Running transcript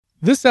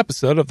This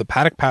episode of the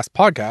Paddock Pass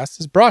podcast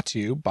is brought to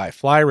you by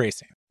Fly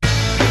Racing.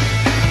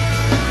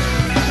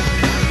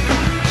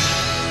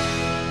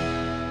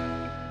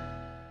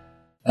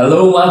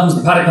 Hello, welcome to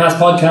the Paddock Pass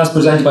podcast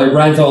presented by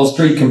Ragdoll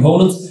Street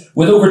Components.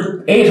 With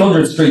over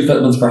 800 street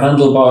fitments for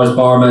handlebars,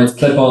 bar mounts,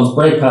 clip-ons,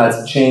 brake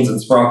pads, chains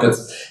and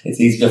sprockets, it's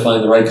easy to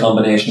find the right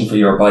combination for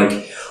your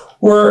bike.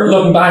 We're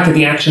looking back at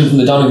the action from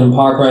the Donington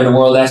Park round of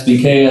World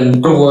SBK,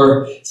 and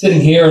we're sitting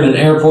here in an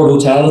airport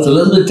hotel. It's a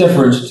little bit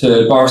different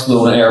to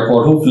Barcelona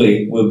Airport.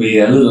 Hopefully we'll be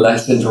a little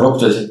less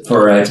interrupted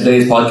for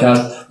today's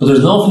podcast, but there's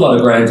an awful lot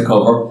of ground to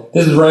cover.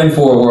 This is round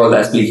 4 World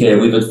SBK.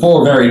 We've had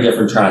 4 very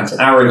different tracks: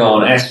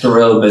 Aragon,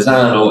 Estoril,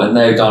 Misano and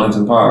now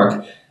Donington Park.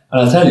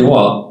 And I'll tell you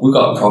what, we've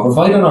got a proper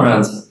fight on our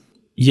hands.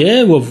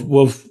 Yeah,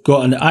 we've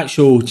got an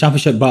actual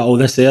championship battle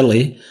this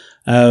early.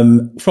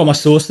 From a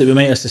source that we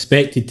might have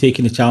suspected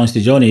taking the challenge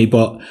to Johnny,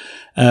 but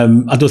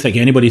I don't think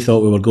anybody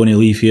thought we were going to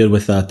leave here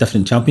with a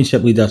different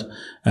championship leader.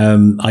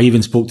 I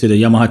even spoke to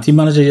the Yamaha team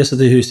manager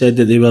yesterday, who said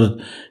that they were,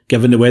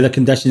 given the weather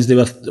conditions, they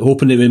were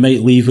hoping that we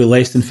might leave with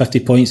less than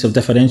 50 points of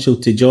differential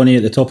to Johnny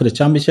at the top of the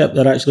championship.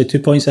 They're actually 2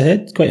 points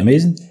ahead. Quite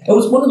amazing. It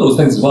was one of those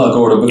things as well,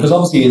 Gordon, because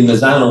obviously in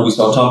Misano we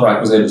saw Toprak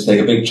was able to take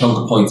a big chunk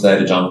of points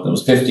out of Jonathan. It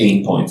was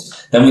 15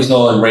 points. Then we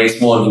saw in race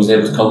 1 he was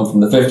able to come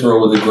from the 5th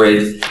row of the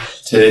grid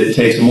to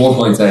take some more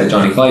points out of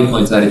Johnny, 5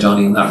 points out of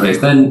Johnny in that race.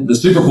 Then the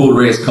Superpole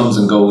race comes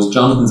and goes.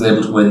 Jonathan's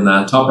able to win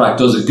that. Toprak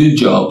does a good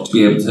job to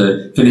be able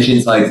to finish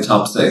inside the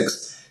top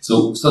 6.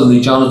 So suddenly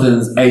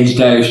Jonathan's edged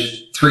out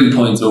 3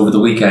 points over the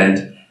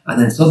weekend.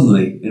 And then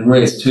suddenly in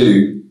race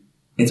 2,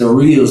 it's a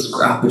real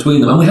scrap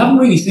between them. And we haven't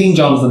really seen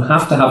Jonathan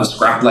have to have a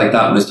scrap like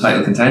that with his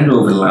title contender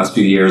over the last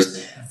few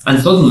years.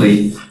 And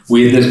suddenly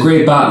we had this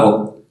great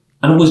battle,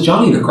 and it was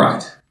Johnny that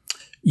cracked.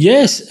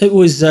 Yes, it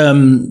was.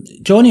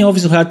 Johnny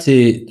obviously had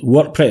to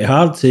work pretty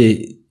hard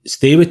to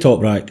stay with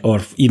Toprak, or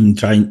even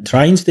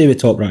try and stay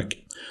with Toprak.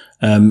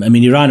 I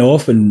mean, he ran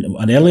off in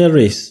an earlier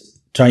race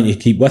trying to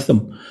keep with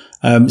him.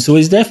 So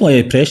he's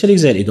definitely pressure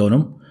exerted on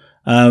him.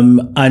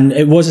 And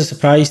it was a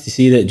surprise to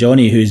see that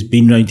Johnny, who's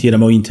been round here a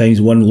million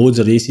times, won loads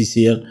of races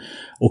here.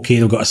 Okay,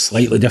 they've got a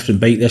slightly different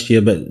bike this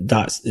year, but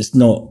it's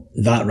not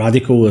that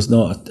radical. It's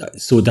not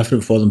so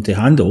different for them to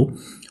handle.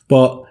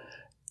 But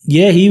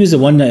yeah, he was the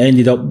one that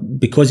ended up,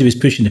 because he was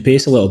pushing the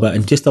pace a little bit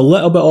and just a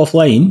little bit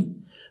offline,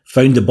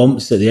 found the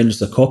bumps at the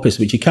entrance of Coppice,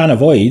 which you can't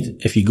avoid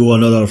if you go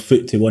another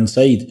foot to one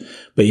side.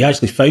 But he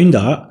actually found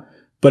that.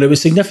 But it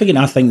was significant,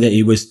 I think, that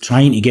he was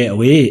trying to get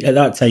away at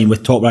that time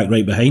with Toprak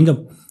right behind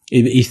him.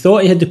 He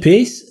thought he had the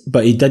pace,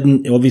 but he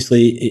didn't.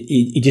 Obviously,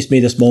 he just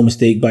made a small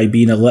mistake by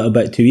being a little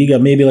bit too eager,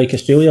 maybe like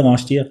Australia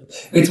last year.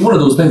 It's one of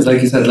those things,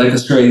 like you said, like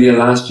Australia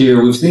last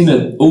year. We've seen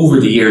it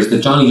over the years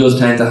that Johnny does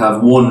tend to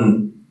have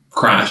one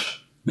crash,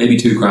 maybe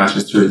 2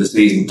 crashes through the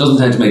season. Doesn't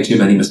tend to make too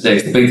many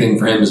mistakes. The big thing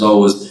for him is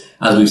always,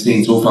 as we've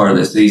seen so far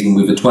this season,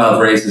 we've had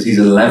 12 races, he's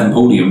at 11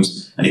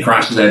 podiums, and he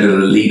crashes out of the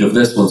lead of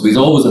this one, so he's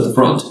always at the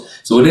front.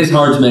 So it is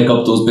hard to make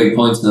up those big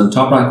points, and then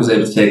Toprak was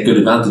able to take good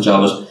advantage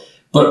of it.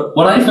 But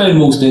what I found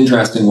most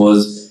interesting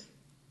was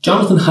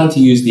Jonathan had to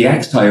use the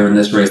X tyre in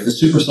this race, the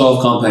Super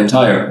Soft compound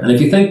tyre. And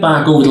if you think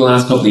back over the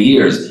last couple of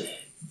years,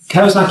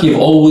 Kawasaki have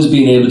always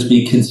been able to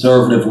be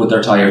conservative with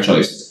their tyre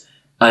choice.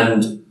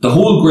 And the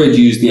whole grid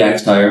used the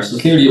X tyre, so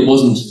clearly it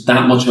wasn't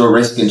that much of a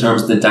risk in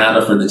terms of the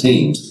data for the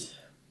teams.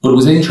 But it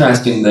was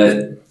interesting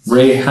that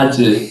Ray had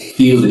to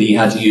feel that he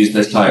had to use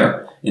this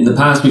tyre. In the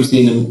past, we've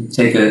seen him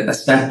take a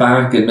step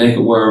back and make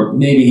it where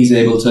maybe he's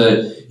able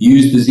to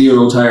use the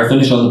zero tyre,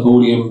 finish on the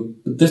podium.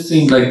 But this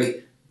seemed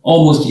like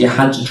almost you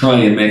had to try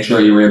and make sure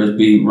you were able to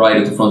be right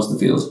at the front of the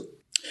field.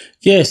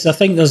 Yes, I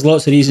think there's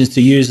lots of reasons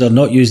to use or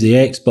not use the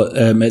X, but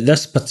at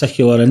this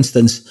particular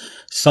instance,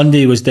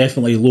 Sunday was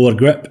definitely lower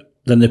grip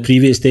than the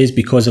previous days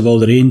because of all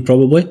the rain,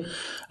 probably.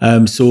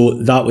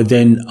 So that would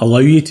then allow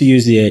you to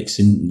use the X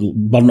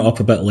and burn it up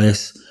a bit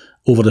less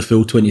over the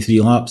full 23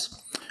 laps.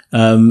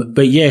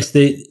 But yes,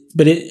 it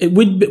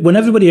would be, when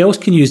everybody else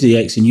can use the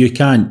X and you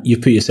can't, you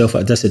put yourself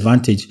at a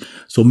disadvantage.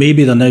 So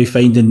maybe they're now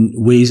finding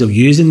ways of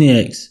using the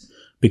X,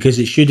 because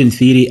it should, in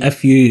theory,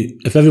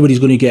 if everybody's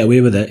going to get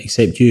away with it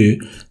except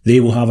you, they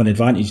will have an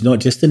advantage, not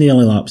just in the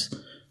early laps.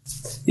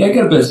 Yeah, I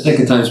get a bit of stick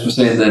at times for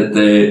saying that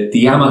the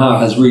Yamaha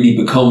has really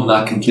become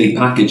that complete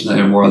package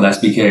now in World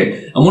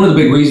SBK. And one of the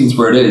big reasons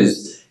for it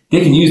is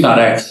they can use that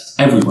X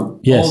everywhere.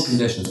 Yes. All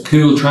conditions.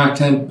 Cool track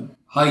temp,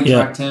 high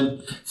track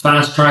temp,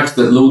 fast tracks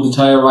that load the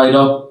tyre right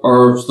up,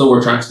 or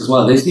slower tracks as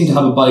well. They seem to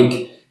have a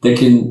bike that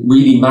can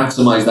really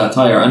maximise that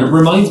tyre. And it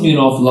reminds me an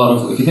awful lot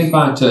of, if you think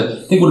back to,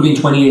 I think it would have been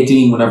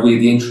 2018 whenever we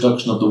had the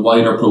introduction of the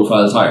wider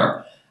profile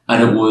tyre.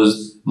 And it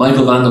was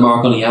Michael van der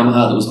Mark on a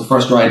Yamaha that was the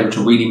first rider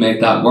to really make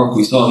that work.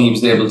 We saw he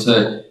was able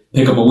to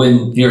pick up a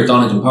win here at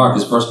Donington Park,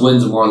 his first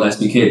wins in World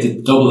SBK,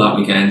 did double that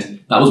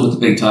weekend. That was with the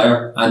big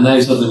tyre. And now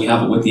suddenly we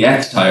have it with the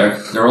X tyre.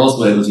 They're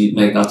also able to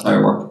make that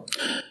tyre work.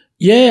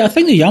 Yeah, I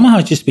think the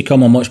Yamaha's just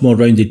become a much more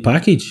rounded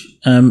package.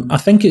 I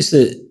think it's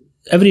that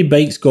every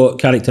bike's got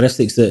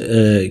characteristics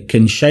that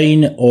can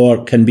shine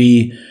or can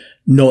be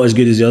not as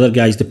good as the other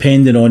guys,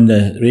 depending on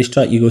the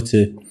racetrack you go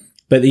to.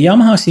 But the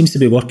Yamaha seems to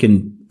be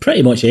working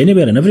pretty much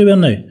anywhere and everywhere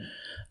now.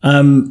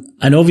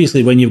 And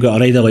obviously when you've got a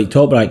rider like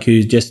Toprak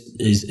who just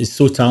is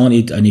so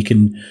talented and he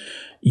can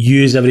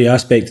use every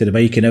aspect of the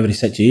bike in every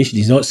situation.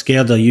 He's not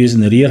scared of using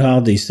the rear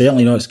hard. He's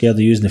certainly not scared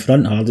of using the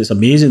front hard. It's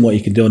amazing what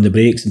he can do on the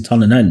brakes and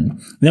turning in.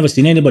 Never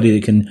seen anybody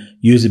that can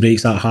use the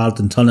brakes that hard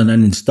and turning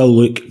in and still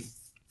look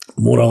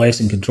more or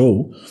less in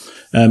control.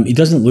 He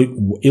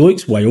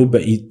looks wild,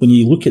 but when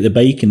you look at the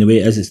bike and the way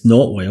it is, it's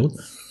not wild.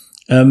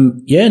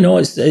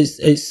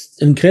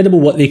 It's incredible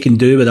what they can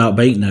do with that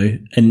bike now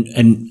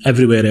and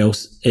everywhere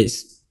else.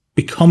 It's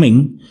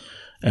becoming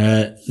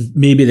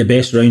maybe the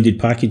best rounded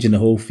package in the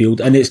whole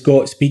field, and it's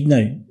got speed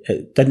now.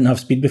 It didn't have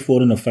speed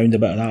before, and I've found a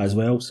bit of that as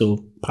well.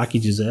 So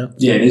package is there.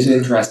 Yeah, it is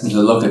interesting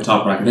to look at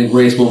Toprak. I think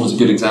race 1 was a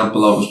good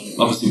example of it.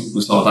 Obviously,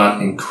 we saw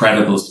that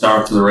incredible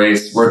start to the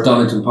race. We're at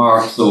Donington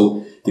Park,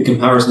 so the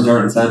comparison to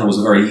Ayrton Senna was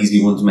a very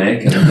easy one to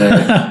make. And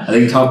I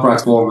think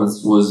Toprak's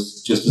performance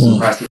was just as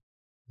impressive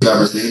as I've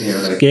ever seen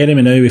here. Scare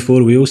me now with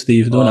 4 wheels,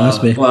 Steve. Don't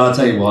ask me. Well, I'll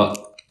tell you what.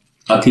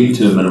 I'll keep it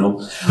to a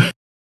minimum.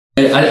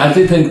 I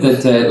did think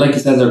that, like you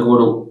said there,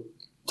 Gordo,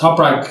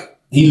 Toprak,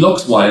 he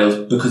looks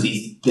wild because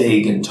he's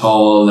big and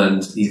tall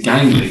and he's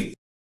gangly.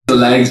 The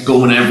legs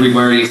going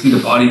everywhere, you see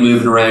the body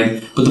moving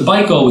around, but the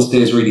bike always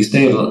stays really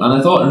stable. And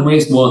I thought in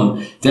race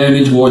 1, down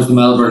in towards the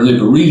Melbourne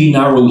Loop, a really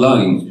narrow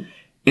line,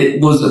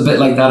 it was a bit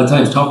like that at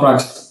times.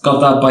 Toprak's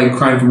got that bike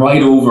cranked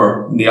right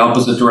over in the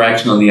opposite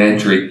direction on the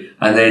entry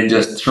and then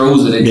just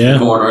throws it into the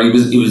corner.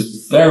 He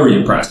was very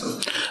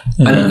impressive.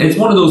 And it's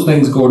one of those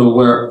things, Gordo,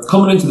 where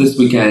coming into this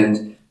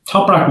weekend,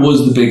 Toprak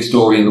was the big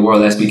story in the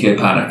World SBK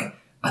paddock.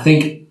 I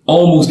think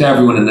almost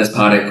everyone in this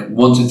paddock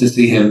wanted to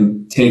see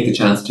him take the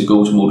chance to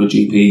go to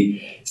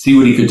MotoGP, see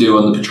what he could do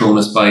on the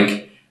Petronas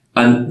bike.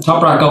 And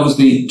Toprak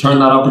obviously turned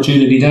that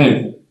opportunity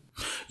down.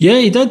 Yeah,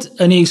 he did.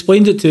 And he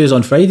explained it to us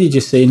on Friday,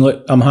 just saying,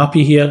 look, I'm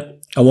happy here.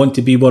 I want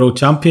to be world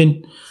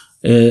champion.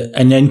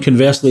 And then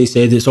conversely, he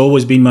said, it's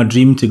always been my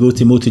dream to go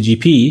to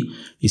MotoGP.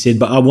 He said,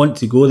 but I want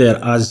to go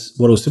there as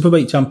World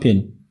Superbike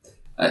champion.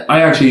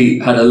 I actually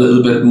had a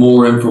little bit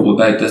more info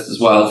about this as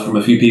well from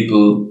a few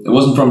people. It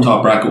wasn't from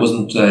Toprak. It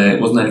wasn't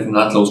anything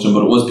that close to him,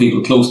 but it was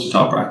people close to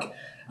Toprak.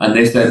 And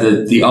they said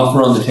that the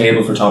offer on the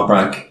table for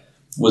Toprak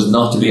was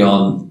not to be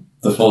on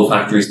the full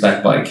factory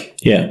spec bike.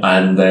 Yeah.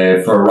 And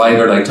for a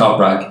rider like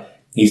Toprak,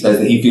 he says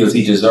that he feels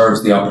he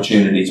deserves the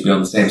opportunity to be on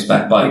the same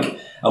spec bike.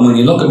 And when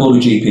you look at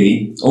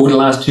MotoGP, over the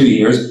last 2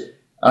 years,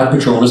 at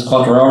Petronas,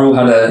 Quartararo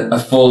had a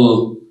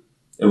full,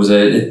 it would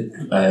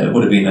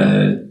have been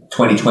a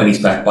 2020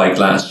 spec bike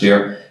last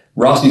year.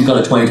 Rossi's got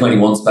a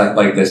 2021 spec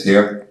bike this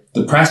year.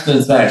 The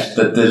precedent set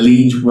that the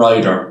lead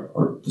rider,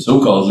 or the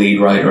so-called lead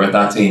rider at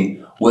that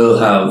team, will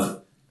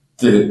have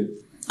the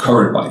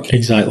current bike.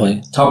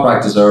 Exactly.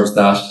 Toprak deserves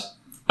that.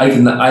 I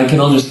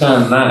can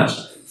understand that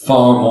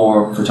far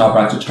more for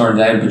Toprak to turn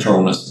down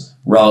Petronas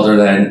rather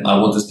than I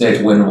want to stay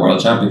to win a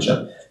world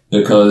championship,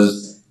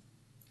 because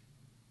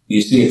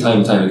you see it time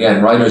and time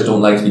again, riders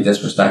don't like to be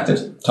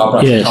disrespected.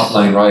 Toprak's a top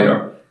line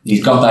rider.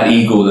 He's got that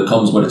ego that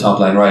comes with a top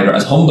line rider.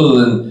 As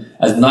humble and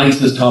as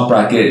nice as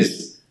Toprak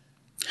is,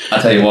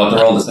 I tell you what,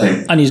 they're all the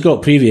same. And he's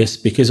got previous,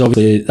 because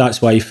obviously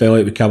that's why he fell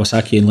out with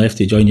Kawasaki and left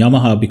to join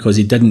Yamaha, because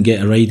he didn't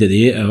get a ride at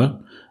the 8 hour.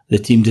 The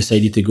team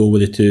decided to go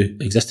with the 2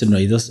 existing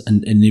riders,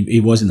 and he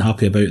wasn't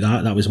happy about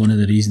that. That was one of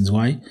the reasons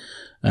why.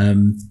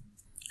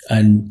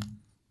 And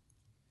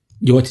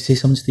you want to say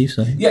something, Steve?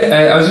 Sorry.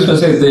 Yeah, I was just going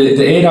to say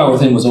the 8 hour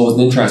thing was always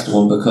an interesting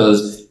one,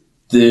 because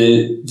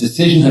the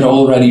decision had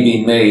already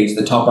been made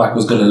that Toprak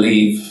was going to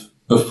leave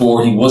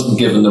before he wasn't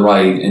given the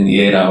ride in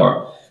the 8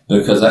 hour,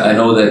 because I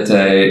know that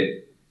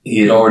he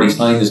had already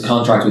signed his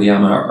contract with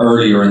Yamaha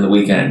earlier in the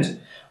weekend.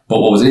 But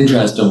what was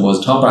interesting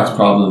was Toprak's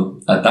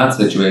problem at that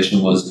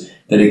situation was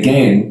that,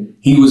 again,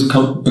 he was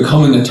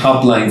becoming a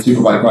top-line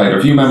superbike rider.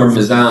 If you remember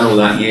Misano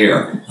that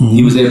year,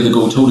 he was able to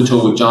go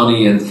toe-to-toe with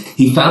Johnny, and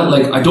he felt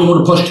like, I don't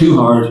want to push too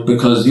hard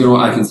because,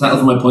 I can settle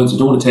for my points. I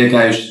don't want to take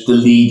out the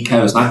lead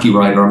Kawasaki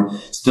rider. I'm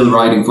still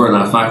riding for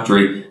that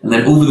factory. And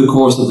then over the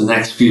course of the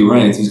next few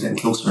rounds, he was getting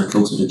closer and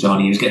closer to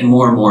Johnny. He was getting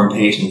more and more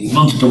impatient. He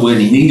wanted to win.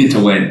 He needed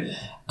to win.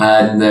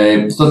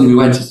 And suddenly we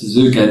went to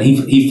Suzuka, and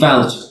he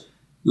felt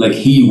like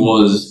he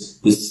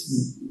was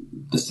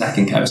the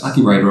second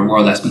Kawasaki rider in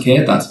World SBK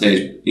at that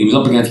stage. He was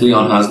up against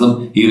Leon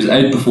Haslam. He was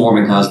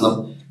outperforming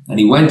Haslam, and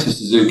he went to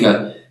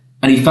Suzuka,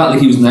 and he felt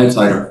like he was an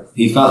outsider.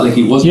 He felt like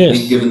he wasn't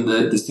being given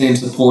the same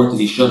support that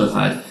he should have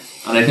had.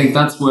 And I think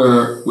that's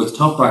where, with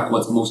Toprak,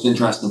 what's most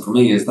interesting for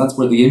me is that's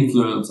where the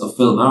influence of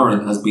Phil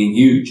Marin has been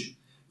huge.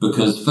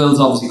 Because Phil's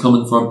obviously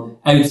coming from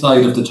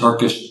outside of the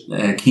Turkish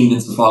Kenan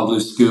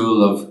Safoglu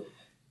school of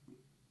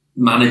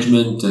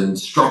management and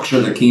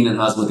structure that Kenan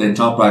has within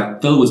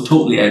Toprak. Phil was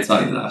totally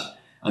outside of that.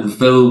 And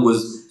Phil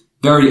was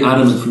very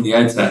adamant from the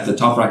outset that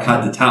Toprak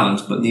had the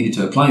talent but needed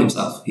to apply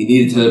himself. He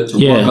needed to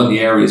work on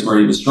the areas where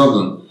he was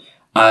struggling.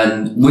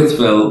 And with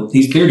Phil,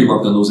 he's clearly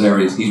worked on those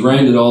areas. He's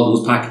rounded all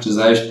those packages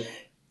out.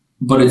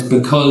 But it's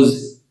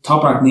because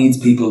Toprak needs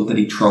people that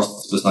he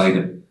trusts beside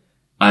him.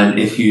 And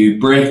if you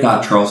break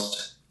that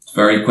trust, It's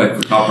very quick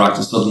for Toprak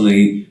to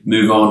suddenly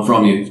move on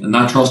from you. And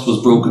that trust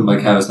was broken by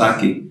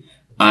Kawasaki.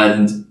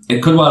 And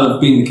it could well have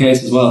been the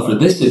case as well for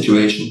this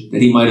situation,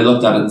 that he might have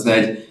looked at it and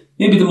said,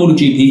 maybe the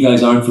MotoGP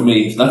guys aren't for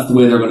me. If that's the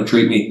way they're going to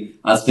treat me,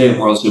 I'll stay in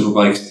World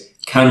Superbikes,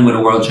 can win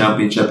a World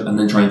Championship, and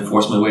then try and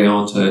force my way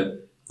on to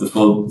the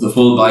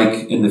full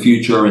bike in the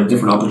future and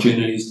different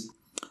opportunities.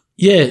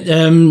 Yeah,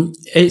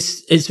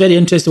 it's very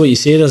interesting what you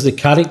say. There's the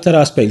character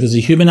aspect, there's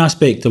the human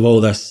aspect of all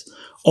this.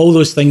 All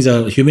those things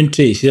are human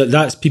traits.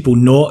 That's people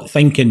not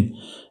thinking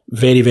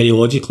very, very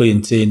logically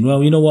and saying,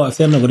 well, you know what, if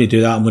they're not going to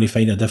do that, I'm going to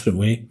find a different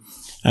way.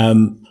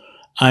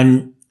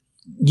 And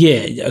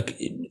yeah,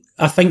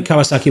 I think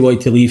Kawasaki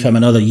wanted to leave him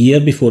another year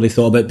before they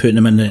thought about putting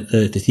him in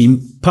the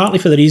team, partly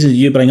for the reasons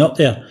you bring up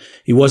there.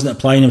 He wasn't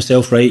applying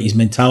himself right. His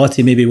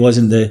mentality maybe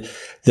wasn't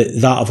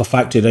that of a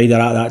factory rider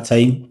at that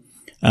time.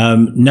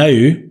 Now,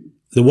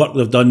 the work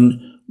they've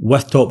done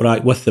with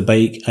Toprak, with the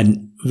bike,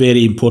 and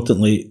very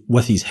importantly,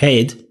 with his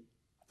head,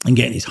 and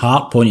getting his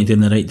heart pointed in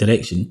the right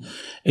direction,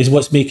 is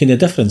what's making a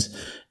difference.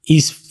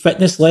 His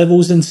fitness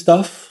levels and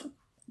stuff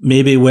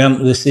maybe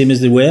weren't the same as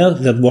they were.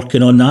 They're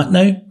working on that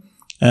now.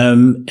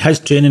 His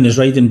training is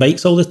riding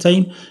bikes all the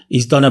time.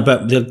 He's done a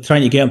bit, they're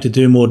trying to get him to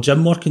do more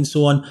gym work and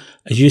so on.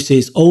 As you say,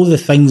 it's all the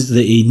things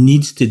that he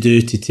needs to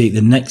do to take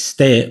the next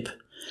step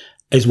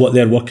is what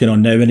they're working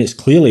on now. And it's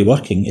clearly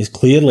working. It's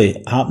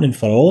clearly happening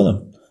for all of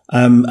them.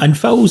 And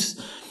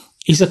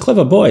he's a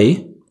clever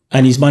boy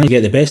and he's managed to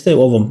get the best out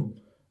of him.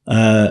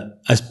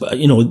 As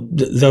you know,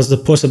 there's the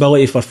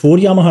possibility for 4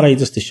 Yamaha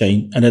riders to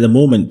shine. And at the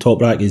moment,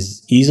 Toprak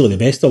is easily the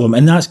best of them.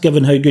 And that's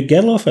given how good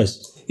Gerloff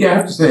is. Yeah, I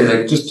have to say,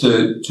 like, just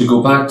to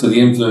go back to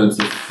the influence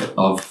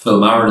of Phil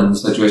Marin in the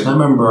situation, I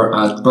remember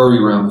at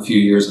Buriram a few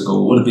years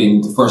ago, it would have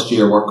been the first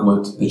year working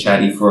with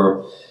Pichetti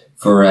for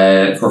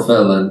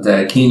Phil,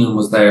 and Keenan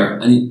was there.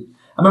 And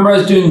I remember I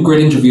was doing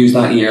grid interviews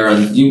that year,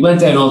 and you went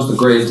down onto the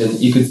grid, and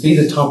you could see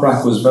that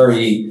Toprak was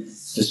very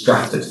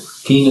distracted.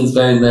 Keenan's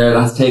down there,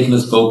 that's taking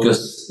his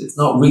focus. It's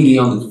not really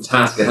on the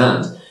task at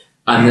hand.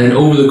 And then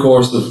over the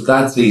course of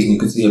that season, you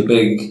could see a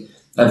big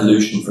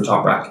evolution for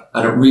Toprak,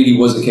 and it really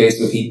was a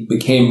case of he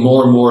became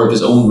more and more of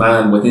his own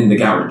man within the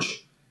garage.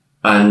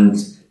 And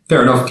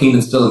fair enough,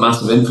 Keenan's still a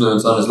massive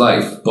influence on his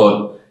life,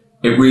 but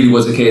it really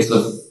was a case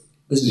of,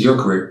 this is your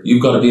career.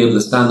 You've got to be able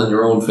to stand on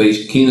your own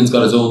feet. Keenan's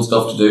got his own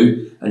stuff to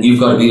do, and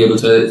you've got to be able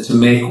to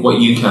make what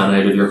you can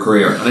out of your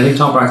career. And I think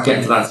Toprak's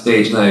getting to that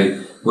stage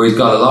now where he's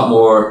got a lot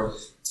more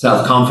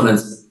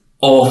self-confidence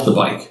off the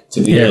bike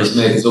to be able to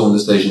make his own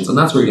decisions, and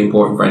that's really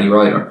important for any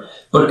rider.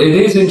 But it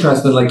is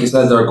interesting, like you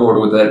said there,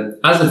 Gordon, with that,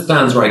 as it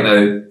stands right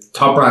now,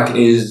 Toprak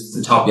is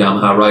the top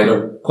Yamaha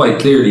rider, quite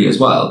clearly as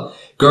well.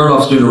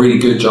 Gerloff's doing a really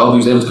good job. He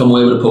was able to come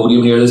away with a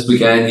podium here this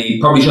weekend. He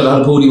probably should have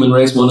had a podium in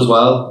race 1 as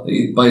well.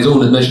 By his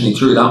own admission, he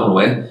threw that one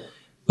away.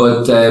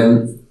 But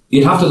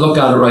you'd have to look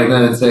at it right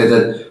now and say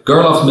that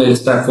Gerloff's made a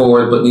step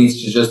forward, but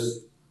needs to just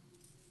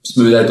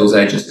smooth out those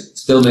edges.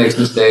 Still makes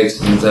mistakes,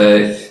 and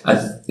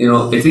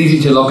it's easy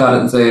to look at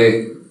it and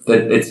say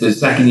that it's his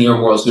second year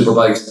in World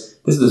Superbikes.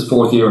 This is his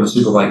 4th year on a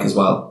superbike as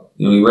well.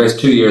 You know, he raced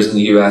 2 years in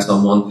the US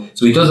on one,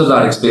 so he does have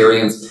that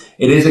experience.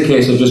 It is a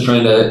case of just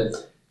trying to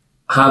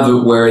have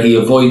it where he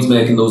avoids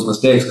making those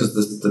mistakes, because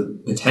the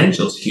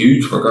potential's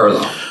huge for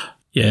Gerloff.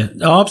 Yeah,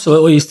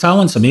 absolutely. His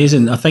talent's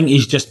amazing. I think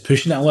he's just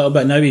pushing it a little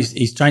bit now.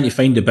 He's trying to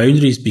find the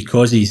boundaries,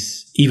 because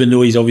even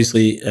though he's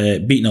obviously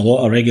beaten a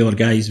lot of regular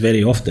guys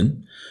very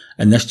often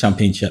in this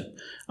championship,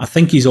 I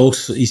think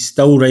he's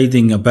still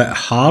riding a bit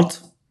hard.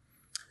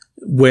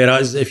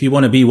 Whereas if you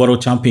want to be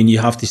world champion, you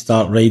have to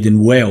start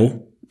riding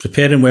well,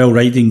 preparing well,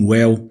 riding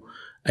well,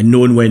 and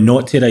knowing when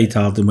not to ride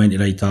hard and when to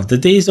ride hard. The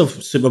days of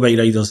superbike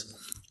riders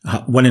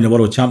winning the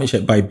world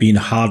championship by being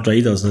hard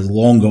riders is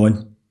long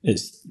gone.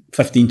 It's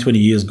 15, 20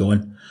 years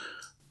gone.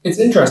 It's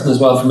interesting as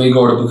well for me,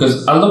 Gordon,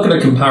 because I look at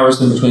a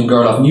comparison between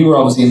Gerloff, and you were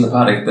obviously in the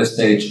paddock at this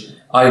stage.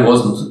 I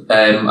wasn't.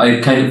 I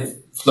kind of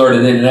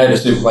flirted in and out of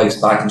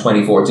superbikes back in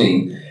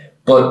 2014.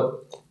 But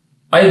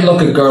I'd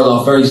look at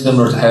Gerloff very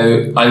similar to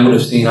how I would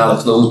have seen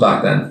Alex Lowes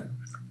back then.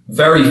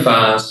 Very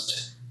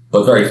fast,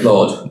 but very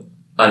flawed.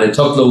 And it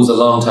took Lowes a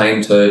long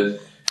time to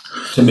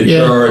mature.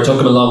 Yeah. It took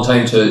him a long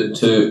time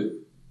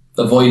to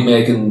avoid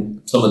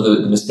making some of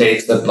the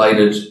mistakes that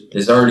blighted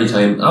his early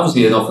time.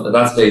 Obviously enough at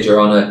that stage you're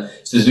on a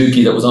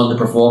Suzuki that was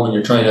underperforming,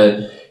 you're trying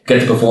to get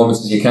the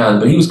performances you can.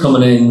 But he was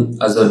coming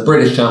in as a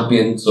British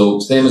champion, so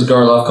same as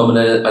Gerloff, coming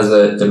in as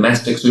a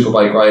domestic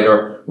superbike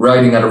rider,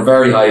 riding at a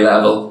very high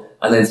level.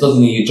 And then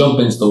suddenly you jump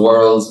into the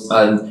Worlds,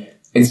 and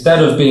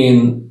instead of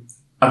being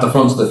at the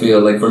front of the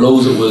field, like for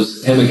Lowes it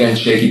was him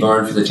against Shaky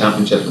Byrne for the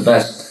championship, the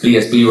best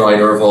BSB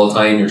rider of all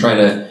time. You're trying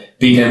to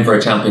beat him for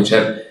a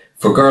championship.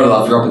 For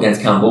Gerloff, you're up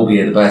against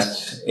Cambodia, the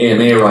best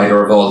AMA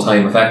rider of all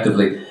time,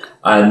 effectively.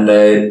 And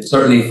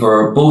certainly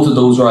for both of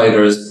those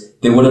riders,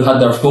 they would have had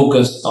their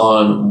focus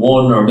on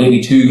 1 or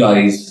maybe 2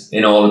 guys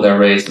in all of their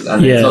races,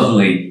 and then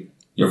suddenly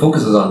your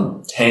focus is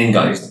on 10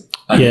 guys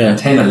and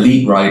 10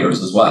 elite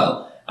riders as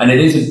well. And it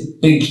is a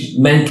big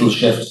mental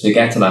shift to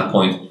get to that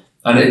point.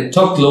 And it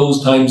took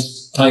Lowes time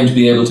to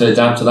be able to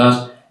adapt to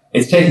that.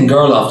 It's taken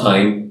Gerloff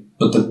time,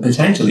 but the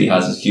potential he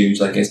has is huge,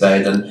 like I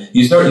said, and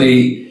you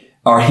certainly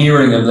are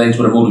hearing him linked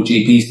with a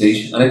MotoGP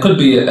seat, and it could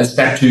be a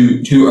step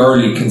too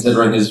early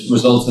considering his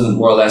results in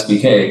World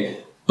SBK.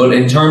 But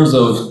in terms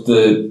of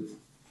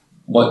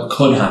what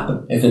could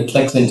happen, if it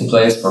clicks into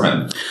place for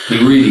him, he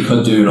really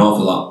could do an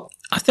awful lot.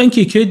 I think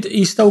he could.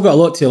 He's still got a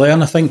lot to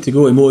learn. I think to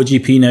go to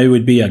MotoGP now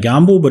would be a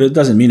gamble, but it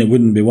doesn't mean it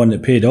wouldn't be one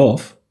that paid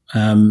off.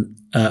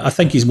 I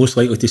think he's most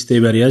likely to stay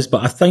where he is,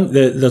 but I think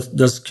that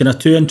there's kind of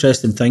two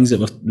interesting things that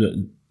were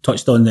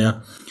touched on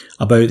there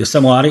about the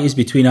similarities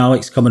between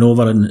Alex coming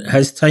over in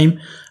his time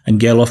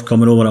and Gerloff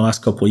coming over in the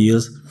last couple of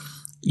years.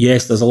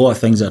 Yes, there's a lot of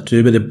things that are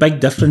true, but the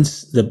big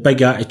difference, the big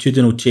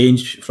attitudinal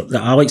change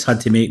that Alex had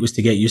to make was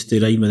to get used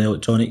to riding with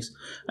electronics.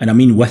 And I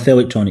mean with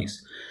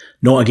electronics.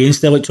 Not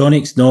against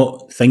electronics,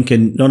 not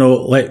thinking,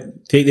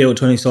 take the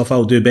electronics off,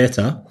 I'll do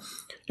better.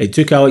 It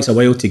took Alex a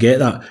while to get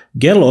that.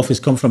 Gerloff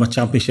has come from a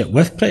championship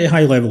with pretty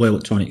high level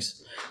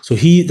electronics. So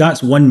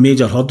that's one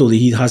major hurdle that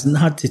he hasn't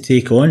had to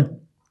take on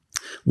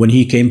when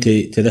he came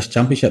to this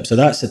championship. So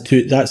that's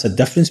a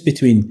difference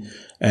between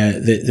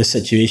the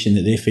situation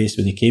that they faced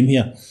when he came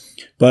here.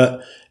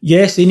 But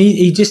yes,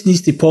 he just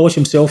needs to polish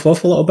himself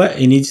off a little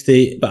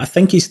bit. But I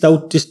think he's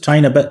still just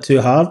trying a bit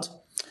too hard,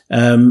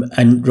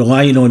 and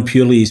relying on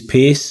purely his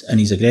pace and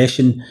his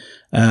aggression.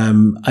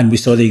 And we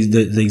saw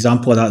the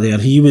example of that there.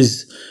 He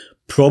was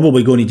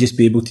probably going to just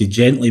be able to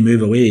gently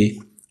move away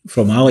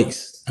from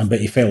Alex,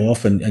 but he fell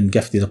off and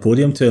gifted a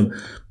podium to him.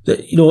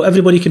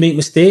 Everybody can make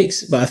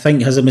mistakes, but I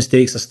think his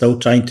mistakes are still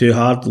trying too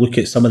hard. Look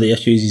at some of the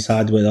issues he's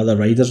had with other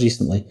riders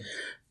recently.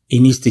 He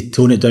needs to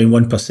tone it down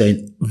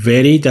 1%.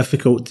 Very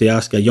difficult to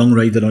ask a young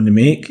rider on the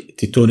make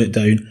to tone it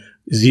down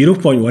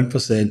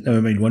 0.1%,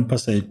 never mind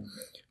 1%.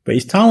 But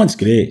his talent's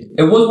great.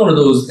 It was one of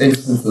those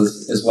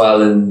instances as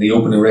well in the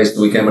opening race of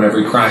the weekend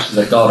whenever he crashes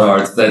at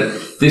Goddard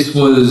that this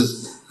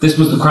was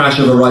the crash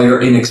of a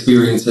rider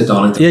inexperienced at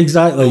Donington. Yeah,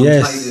 exactly,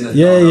 yes.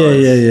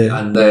 Yeah.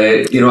 And,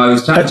 I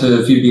was chatting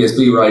to a few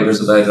BSB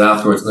riders about it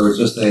afterwards, and they were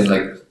just saying,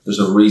 there's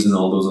a reason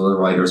all those other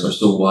riders are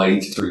so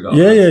wide through Goddard.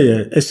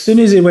 Yeah. As soon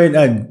as he went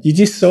in, you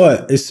just saw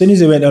it. As soon as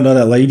he went on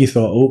that line, you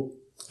thought,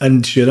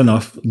 and sure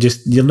enough,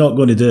 you're not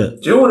going to do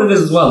it. Do you know what it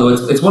is as well, though?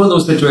 It's one of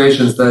those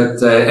situations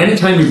that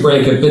anytime you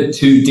break a bit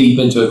too deep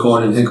into a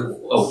corner and think,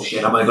 oh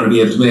shit, am I going to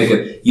be able to make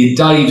it? You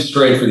dive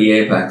straight for the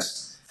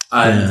apex.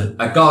 And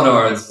at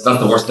Goddard, that's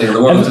the worst thing in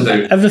the world to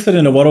do. Everything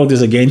in the world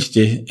is against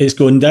you. It's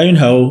going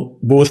downhill,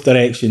 both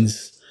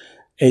directions.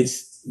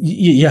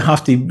 You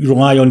have to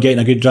rely on getting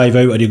a good drive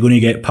out or you're going to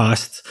get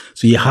past.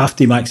 So you have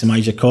to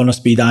maximise your corner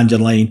speed and your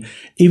line.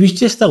 He was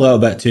just a little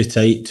bit too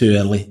tight, too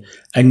early.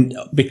 And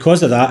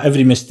because of that,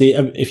 every mistake,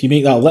 if you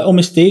make that little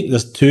mistake,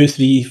 there's 2,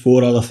 3,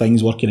 4 other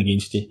things working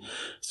against you.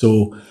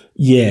 So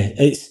yeah,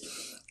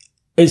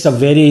 it's a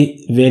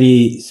very,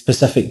 very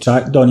specific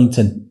track,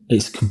 Donington.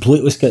 It's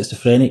completely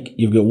schizophrenic.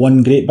 You've got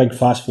one great big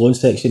fast flowing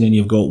section and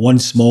you've got one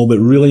small but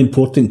really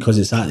important because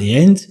it's at the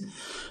end.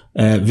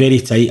 Very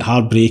tight,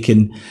 hard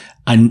braking,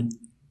 and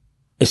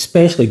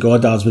especially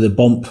Goddard's with the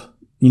bump.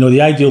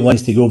 The ideal line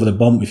is to go over the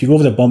bump. If you go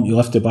over the bump, you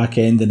lift the back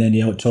end and then the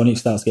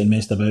electronics starts getting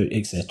messed about,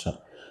 etc.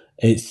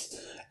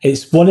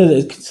 It's one of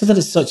the, consider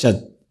it's such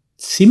a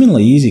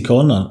seemingly easy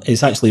corner.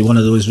 It's actually one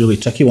of those really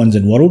tricky ones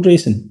in world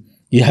racing.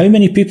 How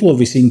many people have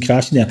we seen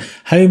crashing there?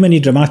 How many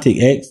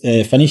dramatic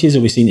finishes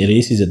have we seen to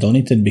races at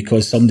Donington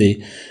because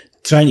somebody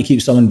trying to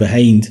keep someone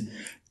behind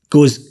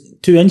goes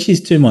 2 inches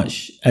too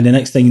much, and the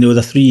next thing you know,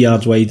 they're 3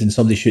 yards wide and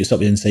somebody shoots up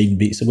the inside and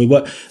beats them.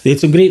 They had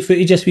some great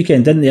footage this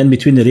weekend, didn't they, in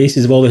between the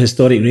races of all the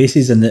historic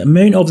races, and the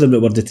amount of them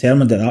that were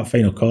determined at that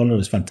final corner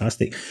was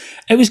fantastic.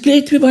 It was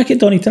great to be back at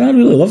Donington. I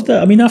really loved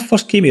it. I mean, I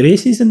first came to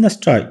races in this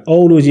track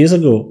all those years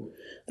ago.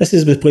 This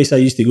is the place I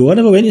used to go. I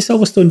never went to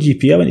Silverstone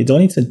GP, I went to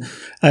Donington.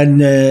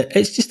 And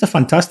it's just a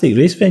fantastic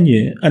race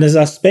venue. And as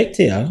a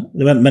spectator,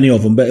 there weren't many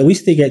of them, but at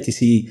least you get to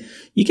see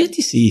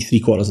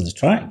 3/4 of the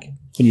track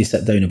when you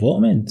sit down the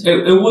bottom end.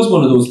 It was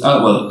one of those,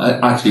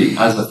 actually,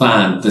 as a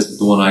fan, this is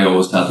the one I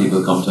always tell people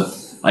to come to.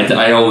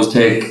 I always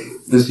take,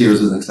 this year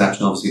is an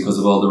exception obviously because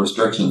of all the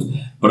restrictions,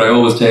 but I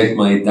always take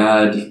my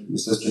dad, my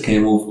sister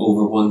came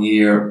over one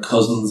year,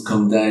 cousins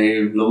come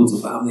down, loads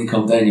of family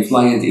come down, you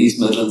fly into East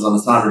Midlands on a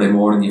Saturday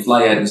morning, you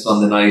fly out on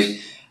Sunday night,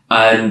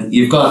 and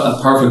you've got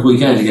a perfect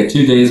weekend. You get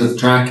 2 days at the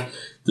track,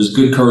 there's a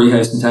good curry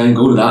house in town,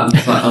 go to that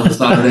on the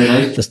Saturday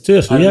night. There's 2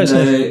 or 3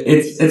 actually.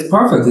 It's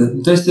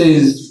perfect. This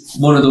is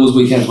one of those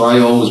weekends where I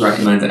always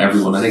recommend to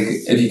everyone. I think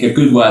if you get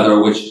good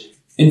weather, which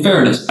in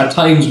fairness, at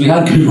times we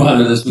had good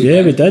weather this weekend.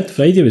 Yeah, we did.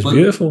 Friday was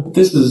beautiful.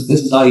 This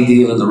is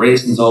ideal, and the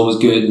racing's always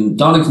good. And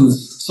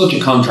Donington's such a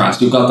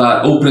contrast. You've got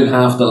that opening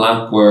half of the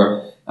lap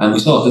where, and we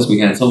saw it this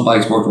weekend, some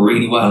bikes worked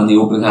really well in the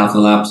opening half of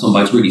the lap, some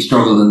bikes really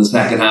struggled in the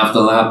second half of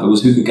the lap. It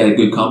was who could get a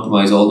good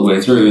compromise all the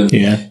way through. And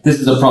this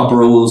is a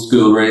proper old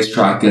school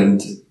racetrack,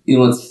 and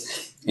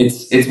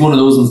It's one of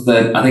those ones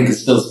that I think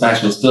is still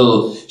special,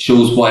 still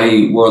shows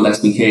why World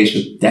SBK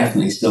should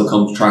definitely still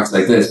come to tracks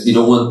like this. You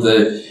don't want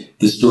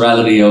the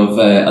sterility of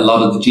a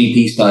lot of the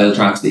GP style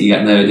tracks that you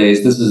get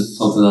nowadays. This is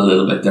something a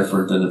little bit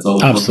different, and it's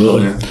always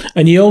absolutely.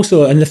 And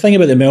the thing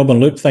about the Melbourne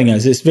Loop thing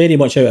is it's very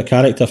much out of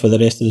character for the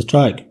rest of the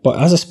track. But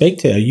as a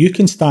spectator, you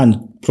can stand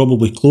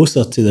probably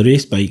closer to the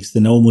race bikes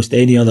than almost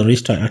any other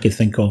racetrack I could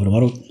think of in the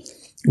world.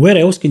 Where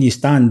else can you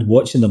stand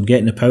watching them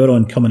getting the power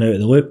on coming out of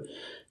the loop?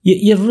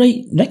 You're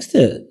right next to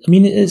it. I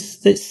mean,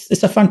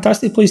 it's a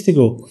fantastic place to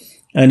go.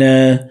 And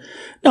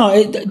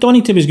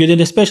Donington was good,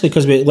 and especially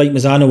because like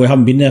Misano, we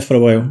haven't been there for a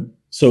while,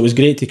 so it was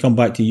great to come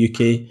back to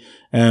UK.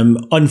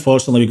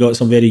 Unfortunately, we got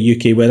some very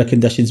UK weather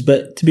conditions,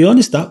 but to be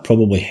honest, that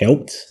probably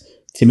helped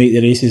to make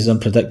the races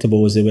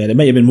unpredictable as they were. It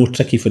might have been more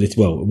tricky it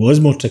was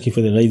more tricky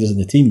for the riders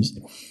and the teams,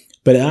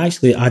 but it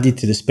actually added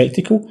to the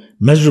spectacle.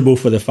 Miserable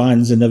for the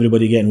fans and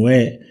everybody getting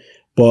wet,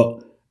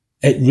 but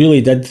it really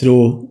did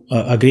throw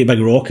a great big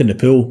rock in the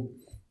pool.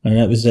 And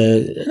it was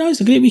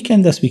a great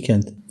weekend this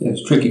weekend. Yeah, it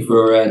was tricky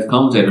for the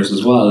commentators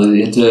as well.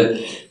 You had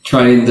to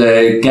try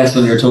and guess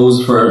on your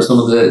toes for some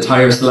of the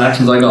tyre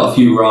selections. I got a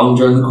few wrong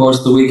during the course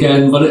of the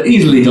weekend, but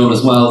easily done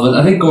as well. But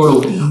I think,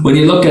 Gordo, when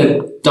you look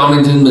at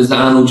Donington,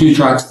 Misano, two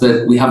tracks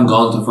that we haven't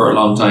gone to for a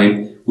long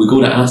time, we go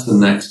to Aston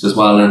next as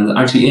well. And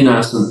actually in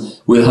Aston,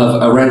 we'll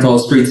have a Renthal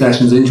Street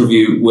Sessions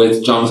interview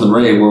with Jonathan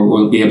Ray, where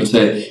we'll be able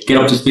to get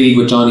up to speed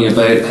with Johnny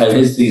about how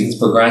his season's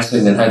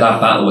progressing and how that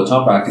battle with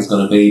Toprak is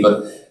going to be.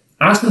 But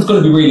Aston's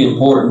going to be really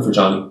important for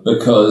Johnny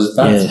because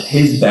that's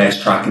his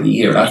best track of the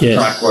year. That's a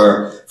track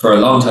where for a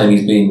long time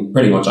he's been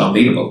pretty much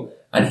unbeatable,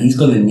 and he's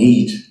going to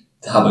need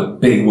to have a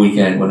big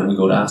weekend when we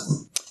go to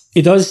Aston.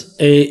 He does.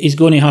 He's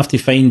going to have to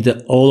find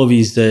all of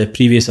his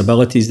previous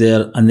abilities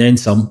there and then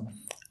some.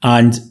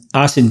 And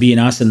Aston being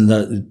Aston,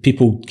 that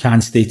people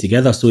can stay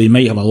together, so he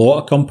might have a lot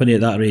of company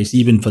at that race,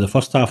 even for the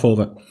first half of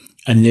it,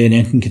 and then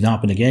anything can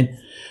happen again.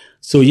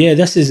 So yeah,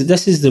 this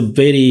is the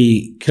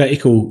very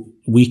critical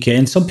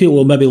weekend. Some people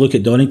will maybe look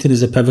at Donington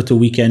as a pivotal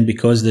weekend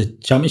because the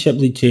Championship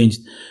League changed,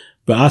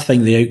 but I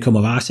think the outcome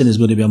of Aston is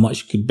going to be a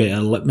much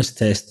better litmus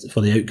test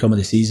for the outcome of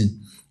the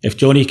season. If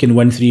Johnny can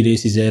win 3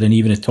 races there, and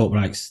even if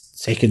Toprak's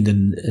second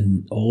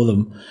in all of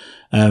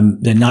them,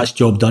 then that's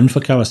job done for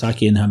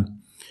Kawasaki and him.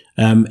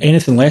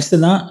 Anything less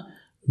than that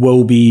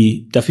will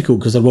be difficult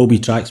because there will be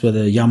tracks where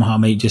the Yamaha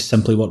might just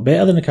simply work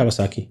better than the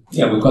Kawasaki.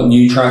 Yeah, we've got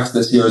new tracks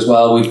this year as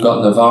well. We've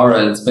got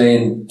Navarra in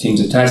Spain.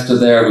 Teams have tested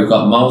there. We've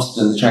got Most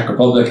in the Czech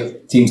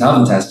Republic. Teams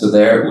haven't tested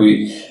there.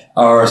 We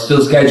are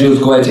still scheduled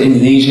to go out to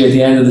Indonesia at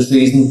the end of the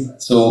season.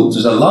 So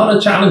there's a lot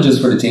of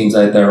challenges for the teams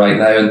out there right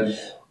now. And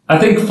I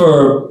think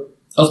for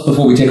us,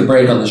 before we take a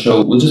break on the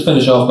show, we'll just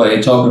finish off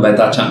by talking about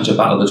that championship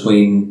battle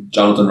between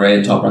Jonathan Ray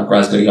and Toprak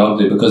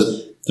Razgatlioglu,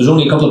 because there's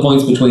only a couple of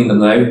points between them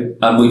now,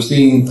 and we've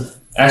seen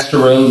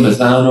Estoril,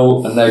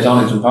 Misano, and now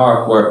Donington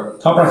Park, where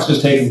Toprak's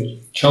just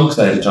taking chunks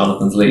out of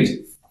Jonathan's lead.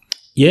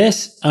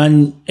 Yes,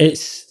 and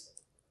it's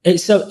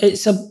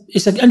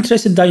an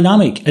interesting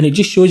dynamic, and it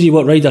just shows you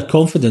what rider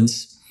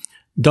confidence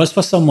does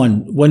for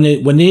someone when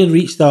they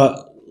reach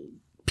that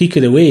peak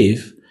of the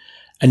wave,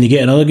 and they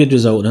get another good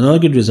result,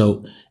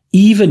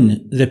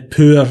 Even the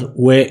poor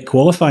wet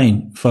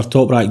qualifying for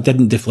Toprak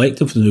didn't deflect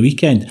them from the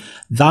weekend.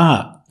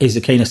 That is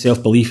the kind of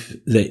self-belief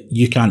that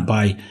you can't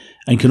buy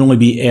and can only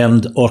be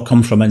earned or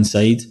come from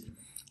inside.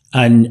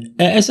 And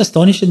it is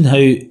astonishing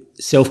how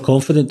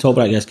self-confident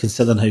Toprak is,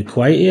 considering how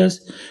quiet he is.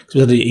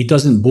 Because he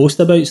doesn't boast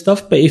about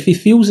stuff, but if he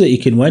feels that he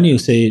can win, he'll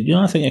say,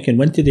 I think I can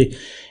win today.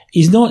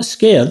 He's not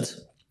scared,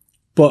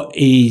 but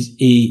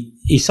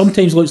he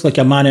sometimes looks like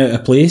a man out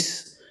of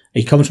place.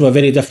 He comes from a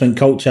very different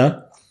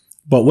culture.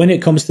 But when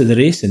it comes to the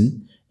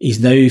racing,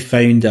 he's now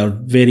found a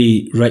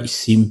very rich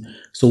seam.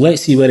 So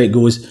let's see where it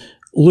goes.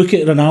 Look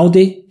at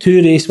Rinaldi,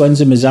 2 race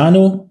wins in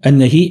Misano in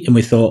the heat, and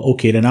we thought,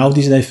 okay,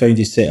 Rinaldi's now found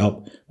his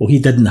setup. Well, he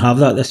didn't have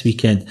that this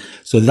weekend.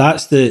 So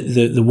that's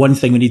the one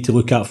thing we need to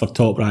look at for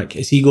Toprak.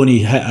 Is he going to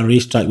hit a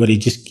racetrack where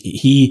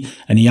he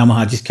and the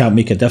Yamaha just can't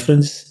make a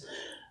difference?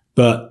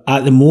 But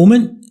at the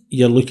moment,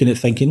 you're looking at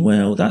thinking,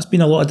 well, that's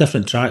been a lot of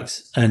different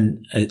tracks.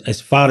 And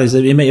as far as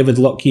he might have had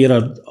luck here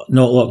or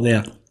not luck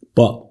there.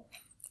 But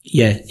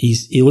yeah,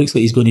 he looks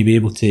like he's going to be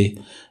able to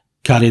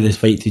carry this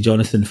fight to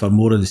Jonathan for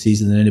more of the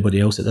season than anybody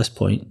else at this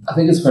point. I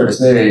think it's fair to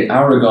say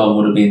Aragon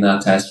would have been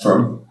that test for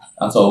him.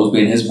 That's always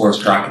been his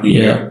worst track of the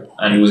year,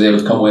 and he was able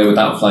to come away with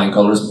that flying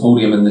colours,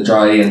 podium in the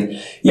dry, and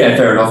yeah,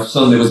 fair enough,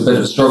 Sunday was a bit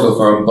of a struggle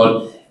for him,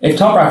 but if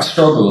Toprak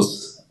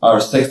struggles, our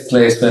 6th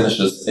place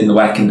finishes in the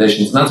wet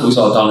conditions, and that's what we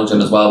saw at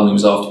Donington as well when he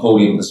was off the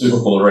podium in the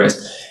Super Bowl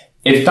race.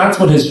 If that's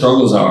what his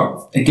struggles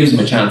are, it gives him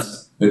a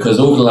chance, because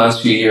over the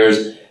last few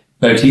years,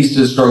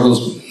 Bautista's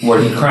struggles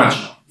where he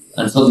crashed,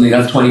 and suddenly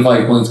that's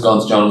 25 points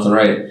gone to Jonathan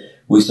Ray.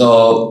 We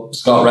saw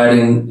Scott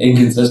Redding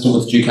inconsistent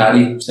with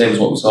Ducati, same as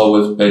what we saw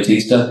with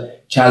Bautista.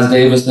 Chaz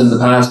Davis in the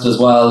past as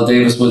well.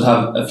 Davis would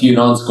have a few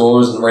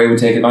non-scores and Ray would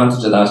take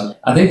advantage of that.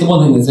 I think the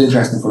one thing that's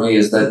interesting for me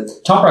is that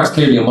Toprak's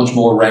clearly a much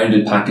more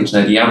rounded package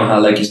now. The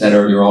Yamaha, like you said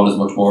earlier on, is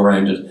much more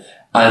rounded.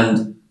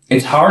 And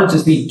it's hard to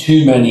see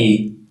too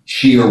many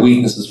sheer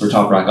weaknesses for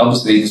Toprak.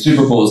 Obviously, the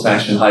Super Bowl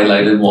session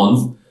highlighted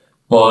one,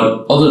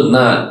 but other than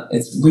that,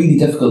 it's really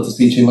difficult to